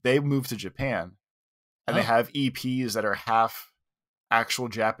 They moved to Japan, and they have EPs that are half actual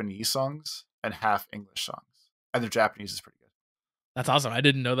Japanese songs and half English songs. And their Japanese is pretty good. That's awesome. I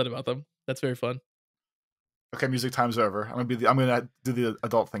didn't know that about them. That's very fun. Okay, music time's over. I'm gonna do the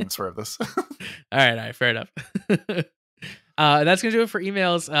adult thing and swerve this. All right, fair enough. That's gonna do it for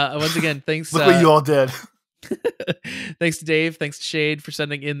emails. Once again, thanks. Look what you all did. Thanks to Dave. Thanks to Shade for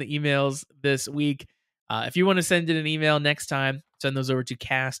sending in the emails this week. If you want to send in an email next time, send those over to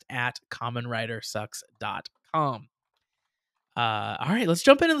cast@commonwritersucks.com. All right, let's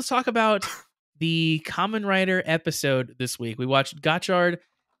jump in and let's talk about the Kamen Rider episode this week. We watched Gotchard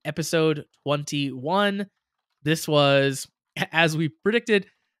episode 21. This was, as we predicted,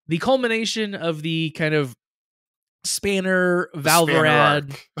 the culmination of the kind of Spanner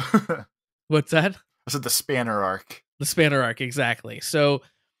Valvarad. What's that? I said the Spanner arc. The Spanner arc, exactly. So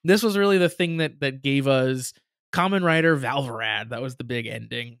this was really the thing that gave us Kamen Rider Valvarad. That was the big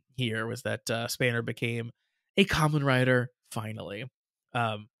ending here, was that Spanner became a Kamen Rider finally.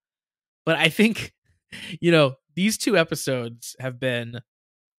 But I think, these 2 episodes have been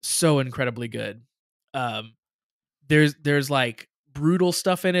so incredibly good. There's like brutal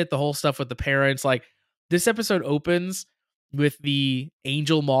stuff in it, the whole stuff with the parents. Like this episode opens with the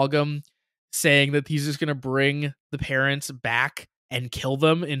Angel Malgam saying that he's just going to bring the parents back and kill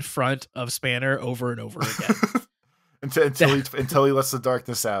them in front of Spanner over and over again. until he lets the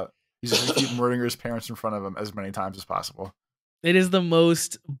darkness out. He's just going to keep murdering his parents in front of him as many times as possible. It is the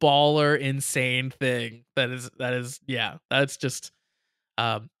most baller, insane thing. That's just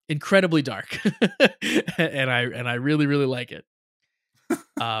incredibly dark. and I really, really like it.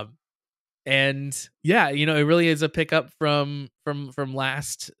 And yeah, it really is a pickup from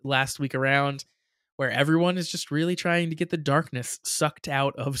last week around, where everyone is just really trying to get the darkness sucked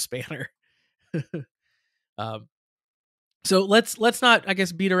out of Spanner. So let's not, I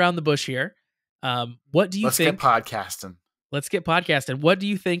guess, beat around the bush here. What do you think? Let's get podcasting. What do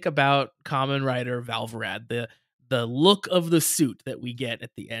you think about Kamen Rider Valvarad? The look of the suit that we get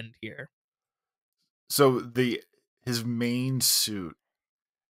at the end here. So his main suit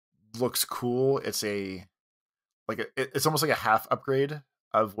looks cool. It's a like it's almost like a half upgrade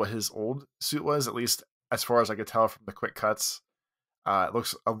of what his old suit was, at least as far as I could tell from the quick cuts. It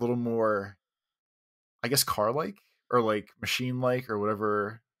looks a little more, I guess, car like or like machine like or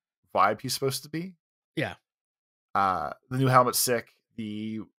whatever vibe he's supposed to be. Yeah. The new helmet's sick.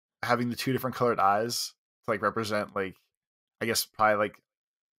 The having the two different colored eyes to like represent like, I guess probably like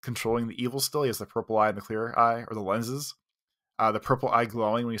controlling the evil still. He has the purple eye and the clear eye, or the lenses. The purple eye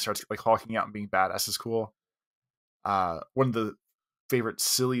glowing when he starts like hulking out and being badass is cool. One of the favorite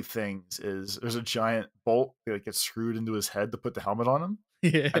silly things is there's a giant bolt that gets screwed into his head to put the helmet on him,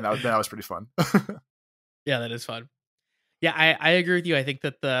 Yeah. and that was pretty fun. Yeah, that is fun. Yeah, I agree with you. I think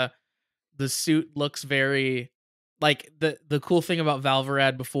that the suit looks very like the cool thing about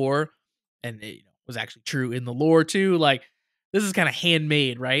Valvarad before, and it was actually true in the lore too. Like this is kind of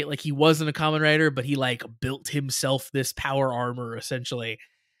handmade, right? Like he wasn't a Kamen Rider, but he like built himself this power armor essentially.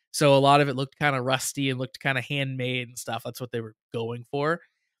 So a lot of it looked kind of rusty and looked kind of handmade and stuff. That's what they were going for.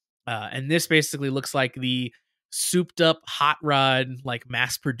 And this basically looks like the souped up hot rod, like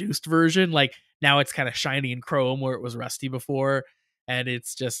mass produced version. Like now it's kind of shiny and chrome where it was rusty before. And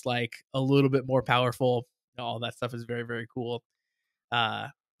it's just like a little bit more powerful. All that stuff is very, very cool. So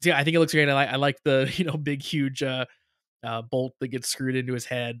yeah, I think it looks great. I like the, big, huge, bolt that gets screwed into his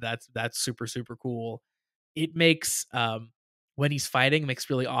head. That's super, super cool. It makes, when he's fighting, makes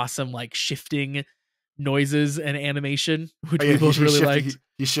really awesome, like shifting noises and animation, which we both really liked.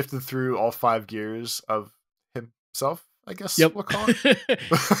 He shifted through all 5 gears of himself, I guess. Yep. We'll call it.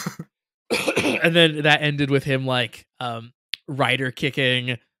 And then that ended with him like rider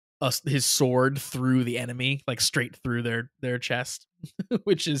kicking his sword through the enemy, like straight through their chest,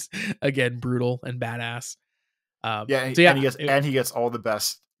 which is again brutal and badass. And he gets all the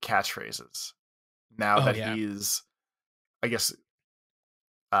best catchphrases now that he's, I guess,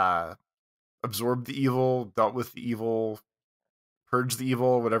 absorbed the evil, dealt with the evil, purged the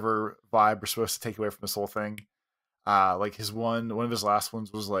evil, whatever vibe we're supposed to take away from this whole thing. Like one of his last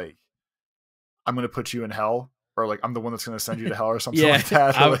ones was like, "I'm gonna put you in hell," or like, "I'm the one that's gonna send you to hell," or something like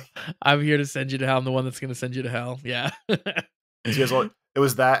that. I'm here to send you to hell. I'm the one that's gonna send you to hell. Yeah. It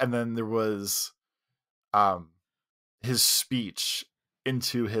was that, and then there was, his speech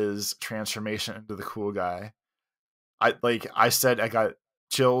into his transformation into the cool guy. I said I got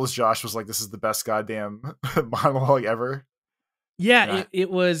chills. Josh was like, "This is the best goddamn monologue ever." Yeah, it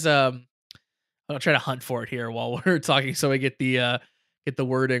was. I'll try to hunt for it here while we're talking, so I get the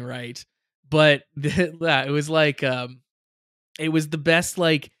wording right. But it was like it was the best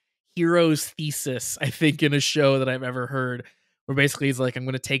like hero's thesis I think in a show that I've ever heard. Where basically he's like, "I'm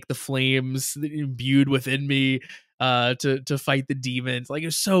going to take the flames imbued within me to fight the demons." Like it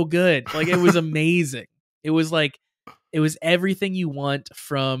was so good. Like it was amazing. It was everything you want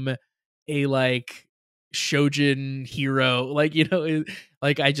from a like shoujin hero. Like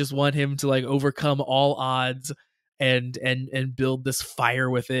like I just want him to like overcome all odds and build this fire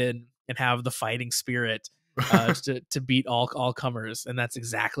within and have the fighting spirit to beat all comers. And that's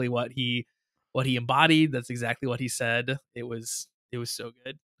exactly what he embodied. That's exactly what he said. It was so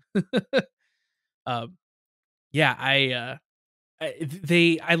good. Yeah,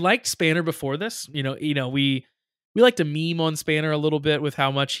 I liked Spanner before this. We liked to meme on Spanner a little bit with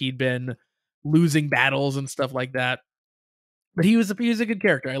how much he'd been losing battles and stuff like that. But he was a good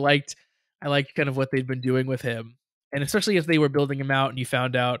character. I liked kind of what they'd been doing with him. And especially as they were building him out and you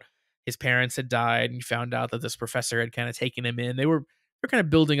found out his parents had died and you found out that this professor had kind of taken him in. They're kind of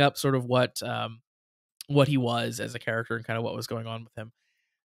building up sort of what he was as a character and kind of what was going on with him.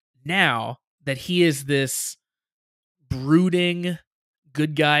 Now that he is this brooding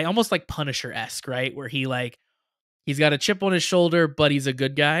good guy, almost like Punisher-esque, right? Where he's got a chip on his shoulder, but he's a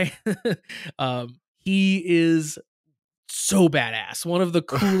good guy. He is so badass. One of the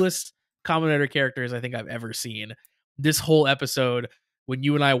coolest Kamen Rider characters I think I've ever seen. This whole episode, when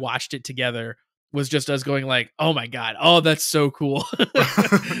you and I watched it together, was just us going like, "Oh my god, oh that's so cool."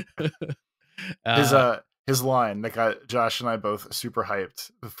 His line that got Josh and I both super hyped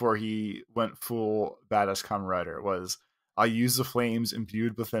before he went full badass Kamen Rider was, "I use the flames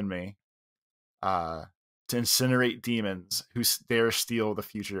imbued within me to incinerate demons who dare steal the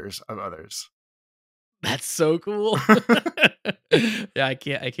futures of others." That's so cool. Yeah, I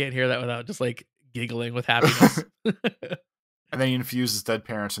can't hear that without just like giggling with happiness. And then he infused his dead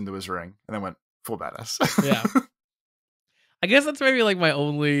parents into his ring and then went full badass. Yeah. I guess that's maybe like my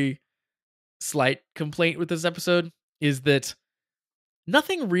only slight complaint with this episode is that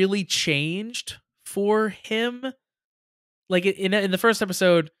nothing really changed for him. Like in the first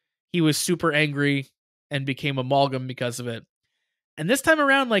episode, he was super angry and became amalgam because of it. And this time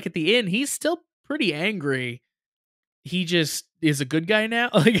around, like at the end, he's still pretty angry, he just is a good guy now.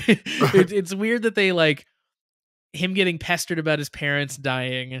 Like it's weird that they like him getting pestered about his parents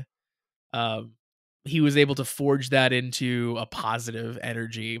dying. Um, he was able to forge that into a positive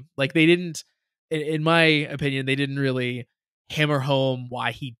energy. Like they didn't, in my opinion, they didn't really hammer home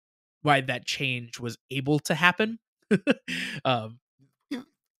why that change was able to happen. um,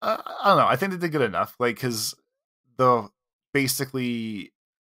 I don't know. I think they did good enough. Like, because the basically,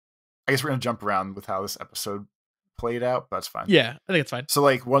 I guess we're gonna jump around with how this episode played out, but that's fine. yeah, I think it's fine. So,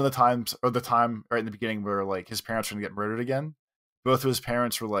 like, one of the times, or the time right in the beginning, where like his parents were gonna get murdered again, both of his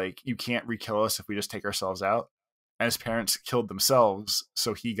parents were like, "You can't re-kill us if we just take ourselves out," and his parents killed themselves,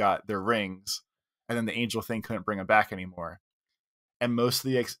 so he got their rings, and then the angel thing couldn't bring him back anymore. And most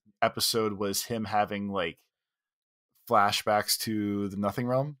of the episode was him having like flashbacks to the Nothing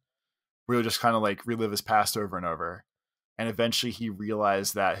Realm, where he'll just kind of like relive his past over and over. And eventually he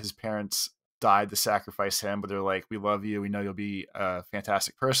realized that his parents died to sacrifice him, but they're like, "We love you. We know you'll be a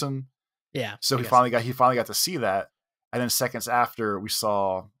fantastic person." Yeah. So I he finally got to see that. And then seconds after, we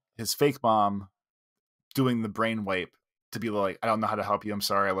saw his fake mom doing the brain wipe to be like, "I don't know how to help you. I'm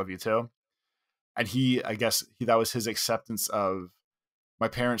sorry. I love you too." And I guess that was his acceptance of, my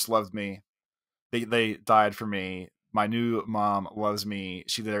parents loved me. They died for me. My new mom loves me.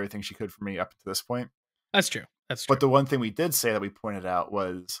 She did everything she could for me up to this point. That's true. That's true. But the one thing we did say that we pointed out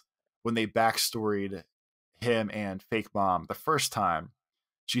was when they backstoried him and fake mom the first time,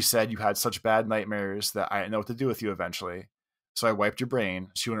 she said, "You had such bad nightmares that I didn't know what to do with you eventually. So I wiped your brain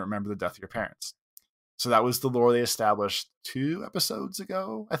so you wouldn't remember the death of your parents." So that was the lore they established 2 episodes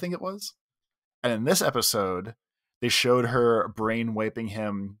ago, I think it was. And in this episode, they showed her brain wiping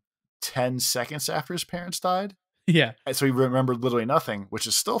him 10 seconds after his parents died. Yeah. And so he remembered literally nothing, which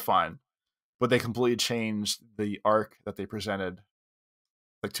is still fine. But they completely changed the arc that they presented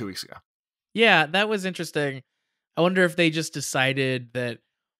like 2 weeks ago. Yeah, that was interesting. I wonder if they just decided that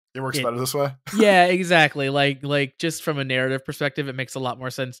It works better this way. Yeah, exactly. Like just from a narrative perspective, it makes a lot more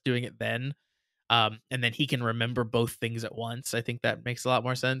sense doing it then. And then he can remember both things at once. I think that makes a lot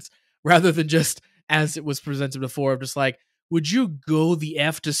more sense rather than just as it was presented before, of just like, "Would you go the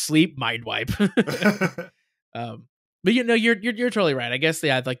f to sleep, mind wipe?" But you're totally right. I guess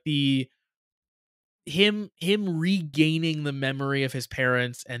like him regaining the memory of his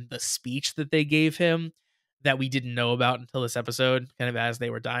parents and the speech that they gave him that we didn't know about until this episode, kind of as they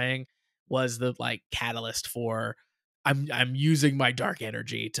were dying, was the like catalyst for I'm using my dark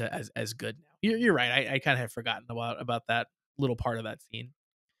energy to as good now. You're right. I kind of have forgotten about that little part of that scene.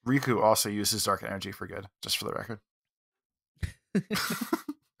 Riku also uses dark energy for good, just for the record.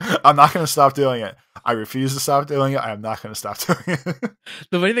 I'm not going to stop doing it. I refuse to stop doing it. I am not going to stop doing it.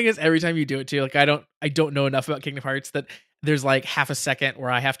 The funny thing is, every time you do it too, like I don't know enough about Kingdom Hearts that there's like half a second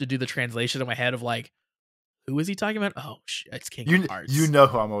where I have to do the translation in my head of like, who is he talking about? Oh, it's Kingdom Hearts. You know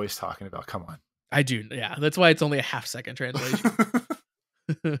who I'm always talking about. Come on. I do. Yeah, that's why it's only a half second translation.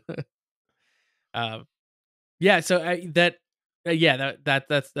 Yeah. So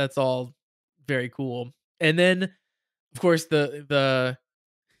that's all very cool. And then, of course, the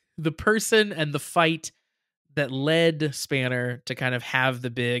person and the fight that led Spanner to kind of have the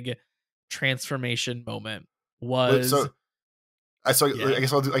big transformation moment was. I guess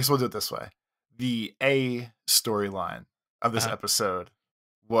we'll do it this way. The A storyline of this episode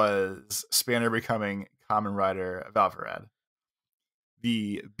was Spanner becoming Kamen Rider Valvarad.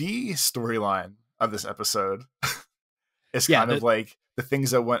 The B storyline of this episode is kind of like the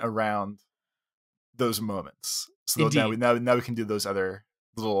things that went around those moments. So now we can do those other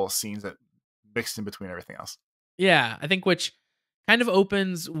little scenes that mixed in between everything else. Yeah, I think which kind of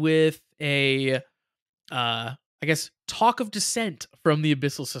opens with a I guess talk of dissent from the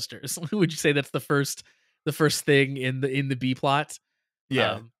Abyssal Sisters. Would you say that's the first thing in the B plot?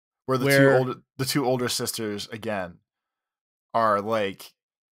 Yeah. Where the two older sisters again are like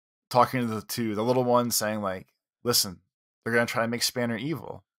talking to the little one, saying like, "Listen, they're gonna try to make Spanner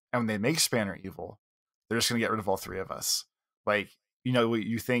evil. And when they make Spanner evil, they're just gonna get rid of all 3 of us. Like,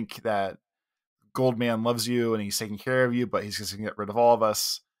 you think that Goldman loves you and he's taking care of you, but he's just gonna get rid of all of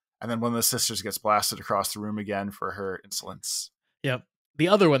us." And then one of the sisters gets blasted across the room again for her insolence. Yep. The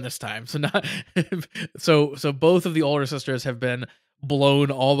other one this time. So not so both of the older sisters have been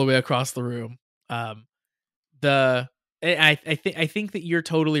blown all the way across the room. I think that you're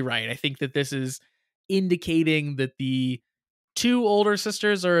totally right. I think that this is indicating that the 2 older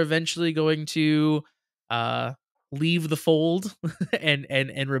sisters are eventually going to leave the fold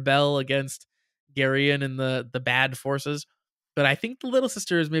and rebel against Garion and the bad forces. But I think the little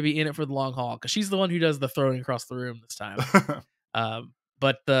sister is maybe in it for the long haul because she's the one who does the throwing across the room this time.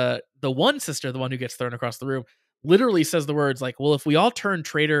 But the one sister, the one who gets thrown across the room, literally says the words like, "Well, if we all turn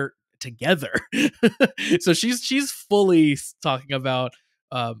traitor together," so she's fully talking about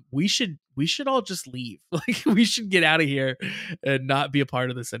we should all just leave, like we should get out of here and not be a part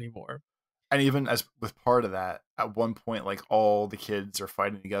of this anymore. And even as with part of that, at one point, like all the kids are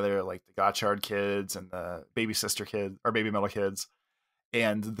fighting together, like the Gotchard kids and the baby sister kid or baby metal kids,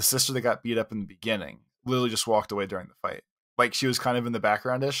 and the sister that got beat up in the beginning literally just walked away during the fight. Like she was kind of in the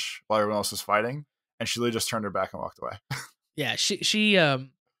backgroundish while everyone else was fighting, and she literally just turned her back and walked away. Yeah, she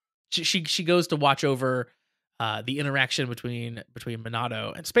goes to watch over the interaction between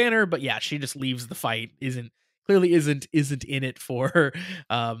Minato and Spanner, but yeah, she just leaves the fight. Isn't in it for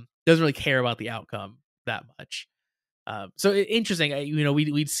doesn't really care about the outcome that much. So interesting.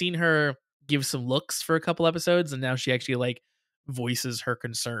 We'd seen her give some looks for a couple episodes, and now she actually like voices her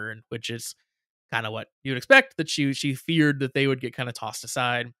concern, which is kind of what you would expect, that she feared that they would get kind of tossed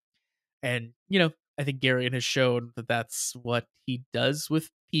aside. And I think Garion has shown that that's what he does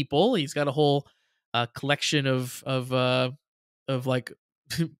with people. He's got a whole collection of like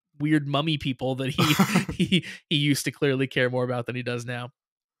weird mummy people that he used to clearly care more about than he does now.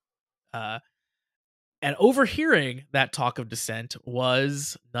 And overhearing that talk of dissent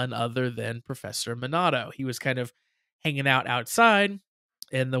was none other than Professor Minato. He was kind of hanging out outside,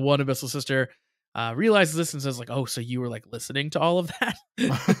 and the one Abyssal Sister realizes this and says like, "Oh, so you were like listening to all of that?"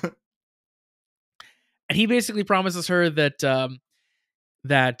 And he basically promises her that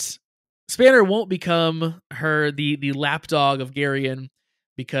that Spanner won't become the lapdog of Garion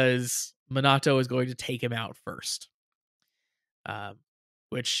because Minato is going to take him out first.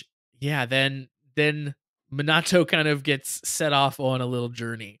 Which, yeah, then Minato kind of gets set off on a little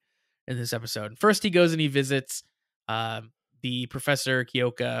journey in this episode. First, he goes and he visits the Professor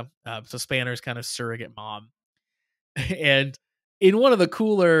Kyoka, so Spanner's kind of surrogate mom. And in one of the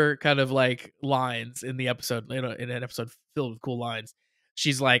cooler kind of like lines in the episode, in an episode filled with cool lines,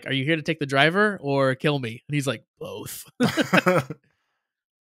 she's like, "Are you here to take the driver or kill me?" And he's like, "Both."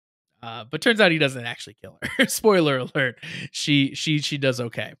 But turns out he doesn't actually kill her. Spoiler alert. She does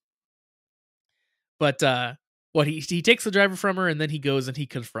okay. But what he takes the driver from her, and then he goes and he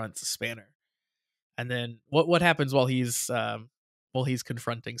confronts Spanner. And then what happens while he's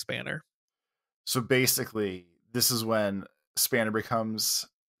confronting Spanner? So basically, this is when Spanner becomes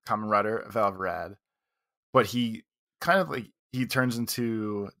Kamen Rider Valvrad, but he kind of like he turns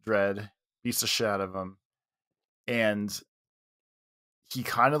into Dread, beats the shit out of him, and he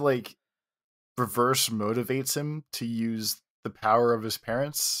kind of like reverse motivates him to use the power of his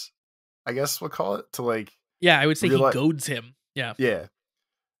parents, I guess we'll call it, to like Yeah, I would say he goads him. Yeah. Yeah.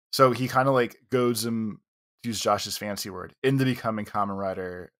 So he kind of like goads him, to use Josh's fancy word, into becoming Kamen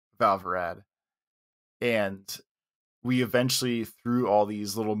Rider Valvrad. And we eventually, through all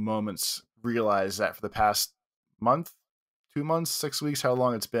these little moments, realize that for the past month, 2 months, 6 weeks, how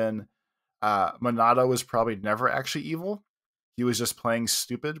long it's been, Minato was probably never actually evil. He was just playing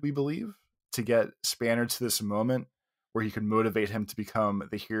stupid, we believe, to get Spanner to this moment where he could motivate him to become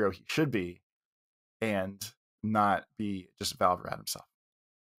the hero he should be and not be just Valvrad himself.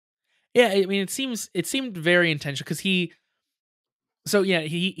 Yeah, I mean, it seemed very intentional because he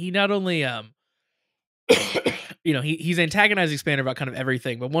not only he's antagonizing Spanner about kind of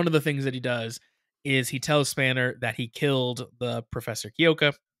everything, but one of the things that he does is he tells Spanner that he killed the Professor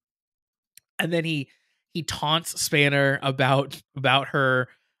Kyoka, and then he taunts Spanner about her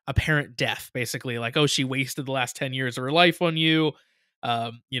apparent death, basically like, "Oh, she wasted the last 10 years of her life on you.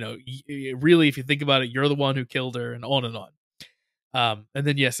 Really, if you think about it, you're the one who killed her," and on and on. And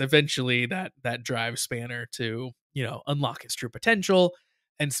then yes, eventually that drives Spanner to unlock his true potential,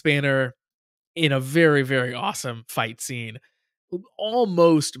 and Spanner, in a very, very awesome fight scene,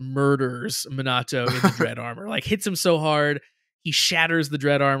 almost murders Minato in the dread armor. Like, hits him so hard he shatters the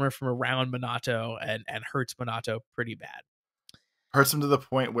dread armor from around Minato and hurts Minato pretty bad. Hurts him to the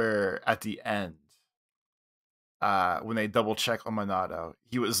point where at the end, when they double check on Minato,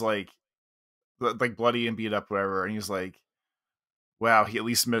 he was like bloody and beat up, whatever, and he's like, "Wow, he at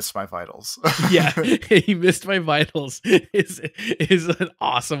least missed my vitals." Yeah, he missed my vitals is an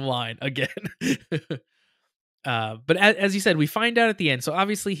awesome line again. But as you said, we find out at the end. So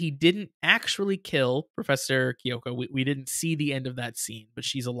obviously he didn't actually kill Professor Kyoka. We didn't see the end of that scene, but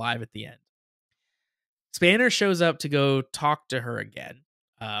she's alive at the end. Spanner shows up to go talk to her again,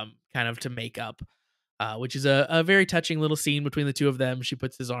 kind of to make up, which is a very touching little scene between the two of them. She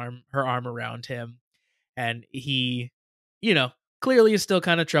puts her arm around him, and he, clearly is still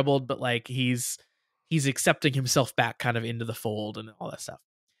kind of troubled, but like he's accepting himself back kind of into the fold and all that stuff.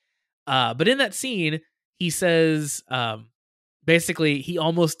 But in that scene, he says, basically, he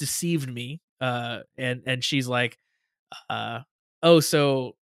almost deceived me. and she's like, oh,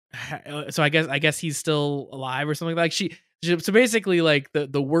 so I guess he's still alive or something. Like so basically, like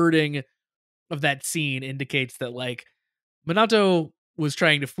the wording of that scene indicates that like Minato was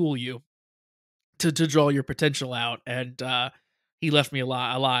trying to fool you to draw your potential out, and he left me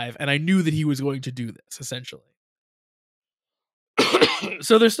alive, and I knew that he was going to do this essentially.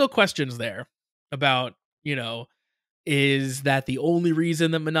 So there's still questions there about, is that the only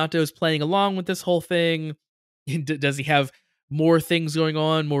reason that Minato is playing along with this whole thing? Does he have more things going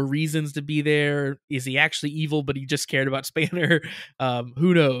on, more reasons to be there? Is he actually evil, but he just cared about Spanner?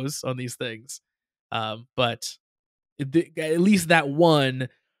 Who knows on these things? But at least that one,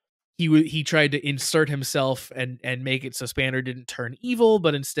 he tried to insert himself and make it so Spanner didn't turn evil,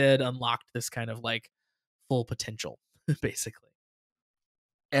 but instead unlocked this kind of like full potential, basically.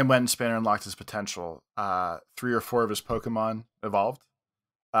 And when Spanner unlocked his potential, 3 or 4 of his Pokemon evolved.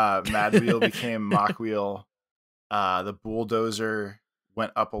 Mad Wheel became Mach Wheel. The Bulldozer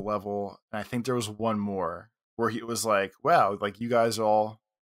went up a level, and I think there was one more where he was like, "Wow, like you guys all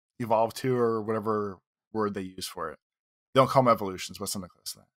evolved too," or whatever word they use for it. They don't call them evolutions. What's something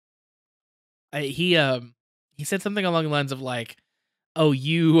close to that? He said something along the lines of like, "Oh,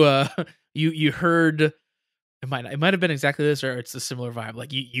 you heard." It might have been exactly this, or it's a similar vibe. Like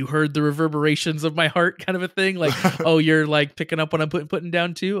you heard the reverberations of my heart, kind of a thing. Like, oh, you're like picking up what I'm putting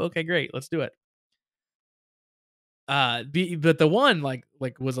down too. Okay, great, let's do it. But the one like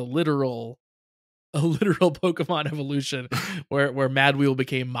was a literal Pokemon evolution where Mad Wheel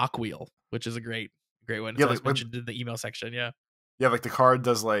became Mach Wheel, which is a great one. Yeah, So like mentioned in the email section. Yeah, like the card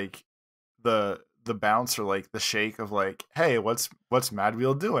does like the bounce or like the shake of like, "Hey, what's Mad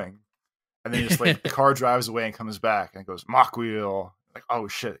Wheel doing?" And then just like the car drives away and comes back and goes Mach Wheel. Like, oh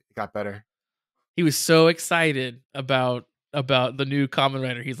shit, it got better. He was so excited about the new Kamen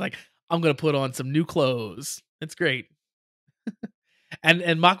Rider. He's like, I'm gonna put on some new clothes. It's great.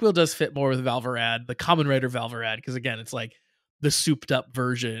 and Mach Wheel does fit more with Valvarad, the Kamen Rider Valvarad, because again, it's like the souped up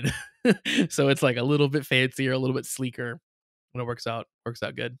version. So it's like a little bit fancier, a little bit sleeker. When it works out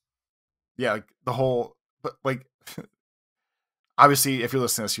good. Yeah, like the whole, but like obviously if you're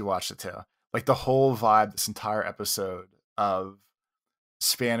listening to this, you watched it too. Like the whole vibe, this entire episode of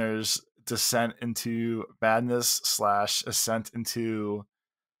Spanner's descent into madness / ascent into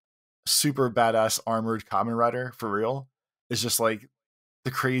super badass armored Kamen Rider for real is just like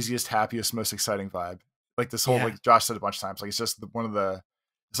the craziest, happiest, most exciting vibe. Like this whole, like Josh said a bunch of times, like it's just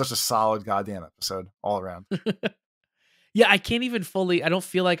such a solid goddamn episode all around. Yeah, I can't even fully. I don't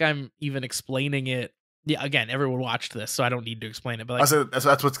feel like I'm even explaining it. Yeah, again, everyone watched this, so I don't need to explain it. But like,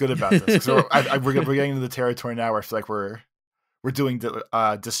 that's what's good about this. So we're getting into the territory now where I feel like we're doing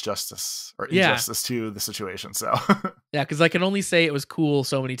disjustice or injustice to the situation. So yeah, because I can only say it was cool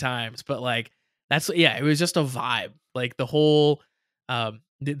so many times, but like it was just a vibe. Like the whole,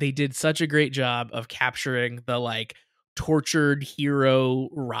 they did such a great job of capturing the like tortured hero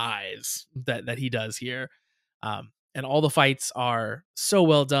rise that he does here. And all the fights are so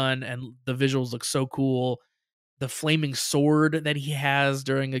well done, and the visuals look so cool. The flaming sword that he has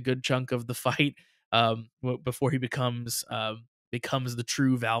during a good chunk of the fight, before he becomes the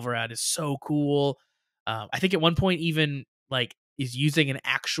true Valvarad, is so cool. I think at one point even like is using an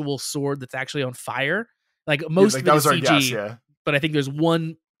actual sword that's actually on fire. Like most of it is CG, guess, yeah. But I think there's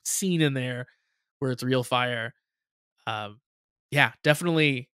one scene in there where it's real fire. Yeah,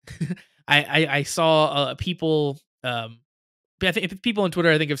 definitely. I saw people. I think people on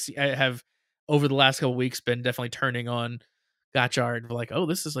Twitter, I think have over the last couple weeks been definitely turning on Gotchard. Like, oh,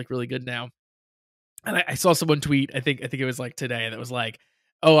 this is like really good now. And I saw someone tweet. I think it was like today that was like,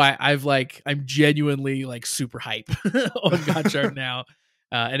 oh, I'm genuinely like super hype on Gotchard now.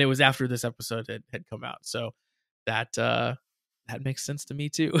 And it was after this episode had come out, so that makes sense to me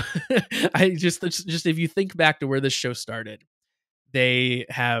too. I just if you think back to where this show started, they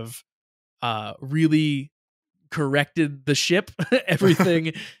have really corrected the ship.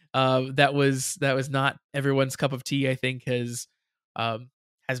 Everything that was not everyone's cup of tea, I think, has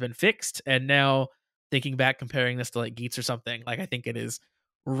been fixed. And now thinking back, comparing this to like Geats or something, like I think it is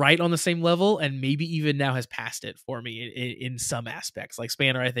right on the same level, and maybe even now has passed it for me in some aspects. Like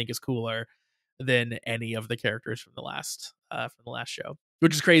Spanner, I think, is cooler than any of the characters from the last show,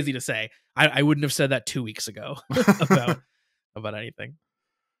 which is crazy to say. I wouldn't have said that 2 weeks ago about anything.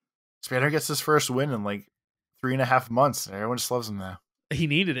 Spanner gets his first win in like 3.5 months, and everyone just loves him now. He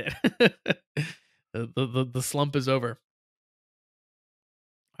needed it. The slump is over.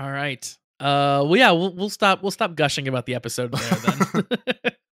 All right. Well, yeah, we'll stop gushing about the episode there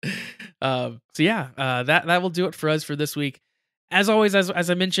then. So yeah, that will do it for us for this week. as always, as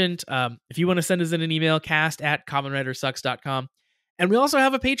I mentioned, if you want to send us in an email, cast@commonwritersucks.com. And we also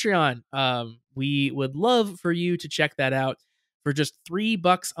have a Patreon. We would love for you to check that out. For just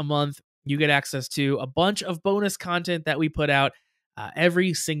 $3 a month, you get access to a bunch of bonus content that we put out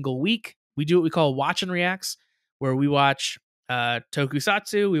every single week. We do what we call Watch and Reacts, where we watch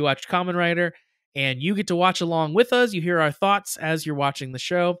tokusatsu, we watch Kamen Rider, and you get to watch along with us. You hear our thoughts as you're watching the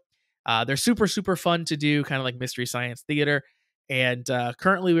show. They're super, super fun to do, kind of like Mystery Science Theater. And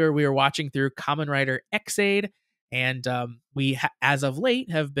currently we are watching through Kamen Rider X-Aid. And as of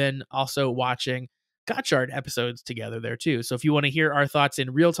late, have been also watching Gotchard episodes together there too. So if you want to hear our thoughts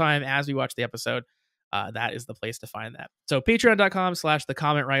in real time as we watch the episode, that is the place to find that. So patreon.com/the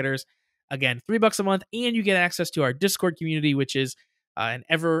Comment Writers. Again, $3 a month, and you get access to our Discord community, which is an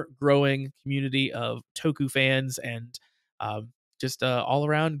ever-growing community of Toku fans and just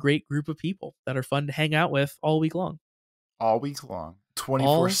all-around great group of people that are fun to hang out with all week long. All week long.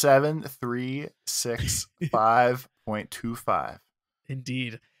 24/7, 365.25.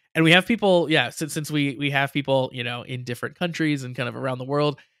 Indeed. And we have people, since we have people, in different countries and kind of around the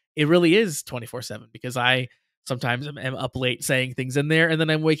world, it really is 24/7 because I sometimes am up late saying things in there, and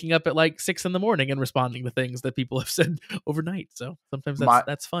then I'm waking up at like 6 a.m. and responding to things that people have said overnight. So sometimes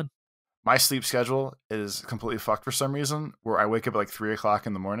that's fun. My sleep schedule is completely fucked for some reason, where I wake up at like 3 o'clock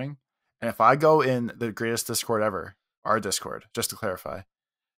in the morning. And if I go in the greatest Discord ever, our Discord, just to clarify,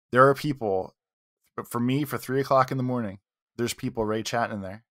 there are people, but for me, for 3 o'clock in the morning, there's people Ray chatting in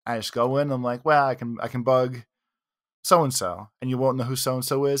there. I just go in and I'm like, well, I can bug so-and-so, and you won't know who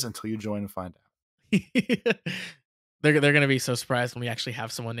so-and-so is until you join and find out. They're going to be so surprised when we actually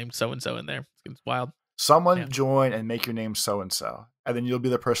have someone named so-and-so in there. It's wild. Someone join and make your name so-and-so, and then you'll be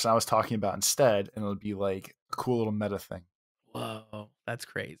the person I was talking about instead, and it'll be like a cool little meta thing. Whoa, that's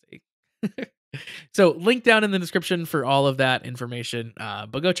crazy. So link down in the description for all of that information,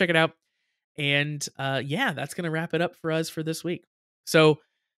 but go check it out. And that's going to wrap it up for us for this week. So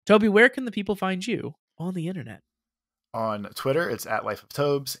Toby, where can the people find you on the internet? On Twitter, it's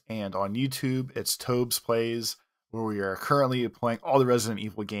 @LifeOfTobes, and on YouTube, it's Tobes Plays, where we are currently playing all the Resident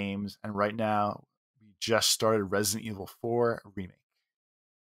Evil games, and right now, we just started Resident Evil 4 Remake.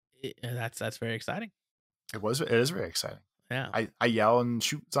 That's very exciting. It is very exciting. Yeah. I yell and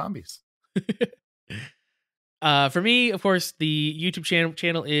shoot zombies. For me, of course, the YouTube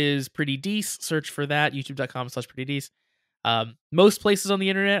channel is Pretty Dece. Search for that, youtube.com/PrettyDece. Most places on the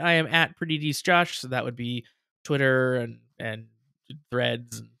internet, I am @PrettyDeceJosh, so that would be Twitter and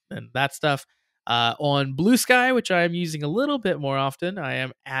Threads and that stuff. On Blue Sky, which I am using a little bit more often, I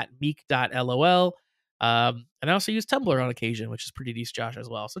am @meek.lol. And I also use Tumblr on occasion, which is PrettyDeceJosh as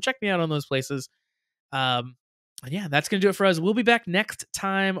well. So check me out on those places. That's going to do it for us. We'll be back next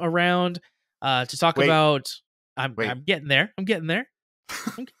time around to talk about... I'm getting there. I'm getting there.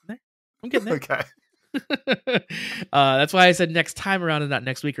 Okay. That's why I said next time around and not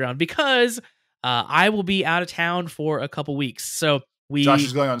next week around, because I will be out of town for a couple weeks. So Josh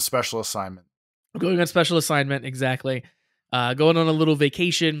is going on special assignment. Going on special assignment, exactly. Going on a little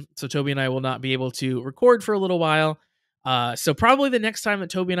vacation, so Toby and I will not be able to record for a little while. So probably the next time that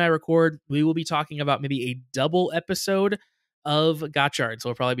Toby and I record, we will be talking about maybe a double episode of Gotchard. So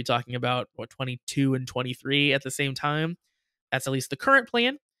we'll probably be talking about 22 and 23 at the same time. That's at least the current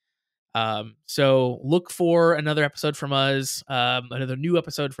plan. So look for another episode from us, another new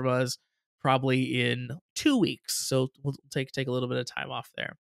episode from us, probably in 2 weeks. So we'll take a little bit of time off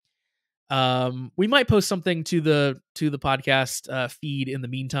there. We might post something to the podcast feed in the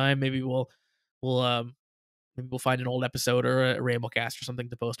meantime. Maybe we'll find an old episode or a Ramblecast or something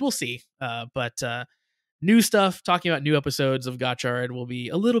to post. We'll see. But new stuff, talking about new episodes of Gotchard, will be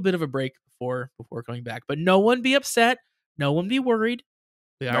a little bit of a break before coming back. But no one be upset. No one be worried.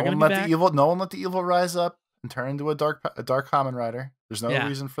 We are going to be back. No one let the evil rise up and turn into a dark Kamen Rider. There's no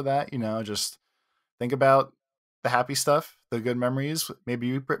reason for that. Just think about the happy stuff, the good memories. Maybe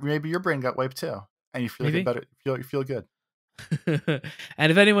your brain got wiped too, and you feel better. You feel good.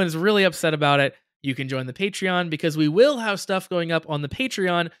 And if anyone's really upset about it, you can join the Patreon, because we will have stuff going up on the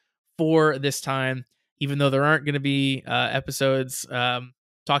Patreon for this time. Even though there aren't going to be episodes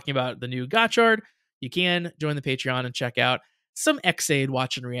talking about the new Gotchard, you can join the Patreon and check out some X-Aid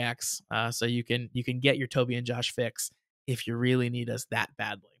Watch and Reacts, so you can get your Toby and Josh fix if you really need us that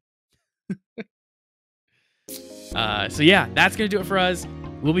badly. That's going to do it for us.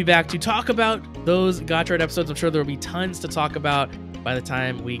 We'll be back to talk about those Gotchard episodes. I'm sure there will be tons to talk about by the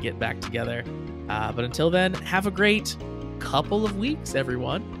time we get back together. But until then, have a great couple of weeks,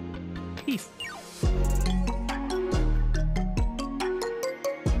 everyone. Peace.